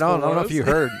minute the right on. I gospel don't know if was. you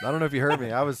heard. I don't know if you heard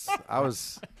me. I'm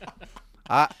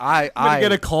gonna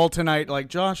get a call tonight. Like,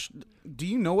 Josh, do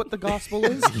you know what the gospel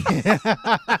is?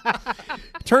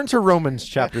 Turn to Romans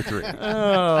chapter 3.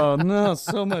 Oh no,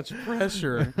 so much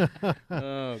pressure.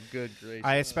 Oh, good gracious.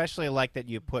 I especially like that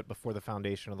you put before the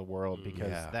foundation of the world, because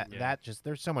Yeah. that just,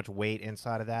 there's so much weight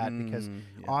inside of that, because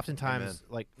oftentimes, Amen.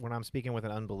 like when I'm speaking with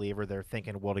an unbeliever, they're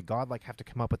thinking, well, did God like have to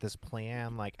come up with this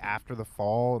plan like after the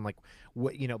fall, and like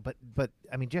what, but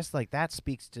I mean, just like that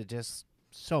speaks to just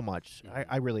so much.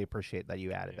 I really appreciate that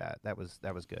you added that. That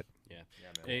was good. Yeah.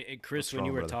 Hey, Chris, when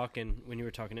you were talking,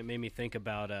 it made me think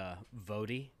about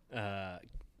Vody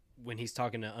when he's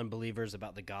talking to unbelievers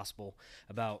about the gospel,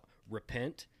 about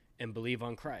repent and believe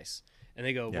on Christ. And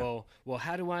they go, well,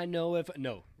 how do I know if...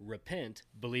 No, repent,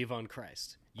 believe on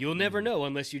Christ. You'll never know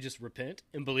unless you just repent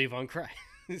and believe on Christ.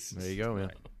 There you go,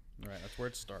 man. Right, that's where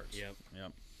it starts. Yep.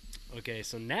 Yep. Okay,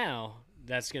 so now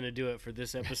that's going to do it for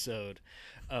this episode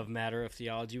of Matter of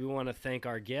Theology. We want to thank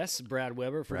our guest, Brad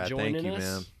Weber, for joining thank you, us.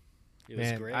 man. It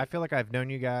was great. I feel like I've known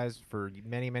you guys for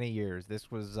many, many years.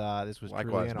 This was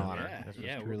truly an honor.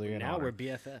 Now we're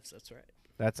BFFs. That's right.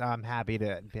 I'm happy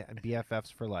to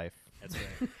BFFs for life. That's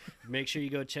right. Make sure you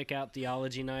go check out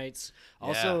Theology Nights.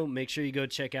 Also, make sure you go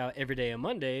check out Every Day on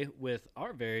Monday with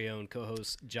our very own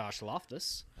co-host Josh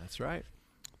Loftus. That's right.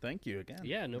 Thank you again.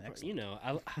 Yeah, no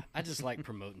problem. I just like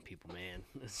promoting people, man.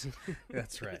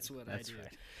 That's right. That's what I do.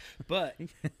 Right. But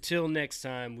till next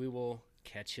time, we will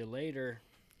catch you later.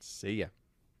 See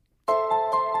ya.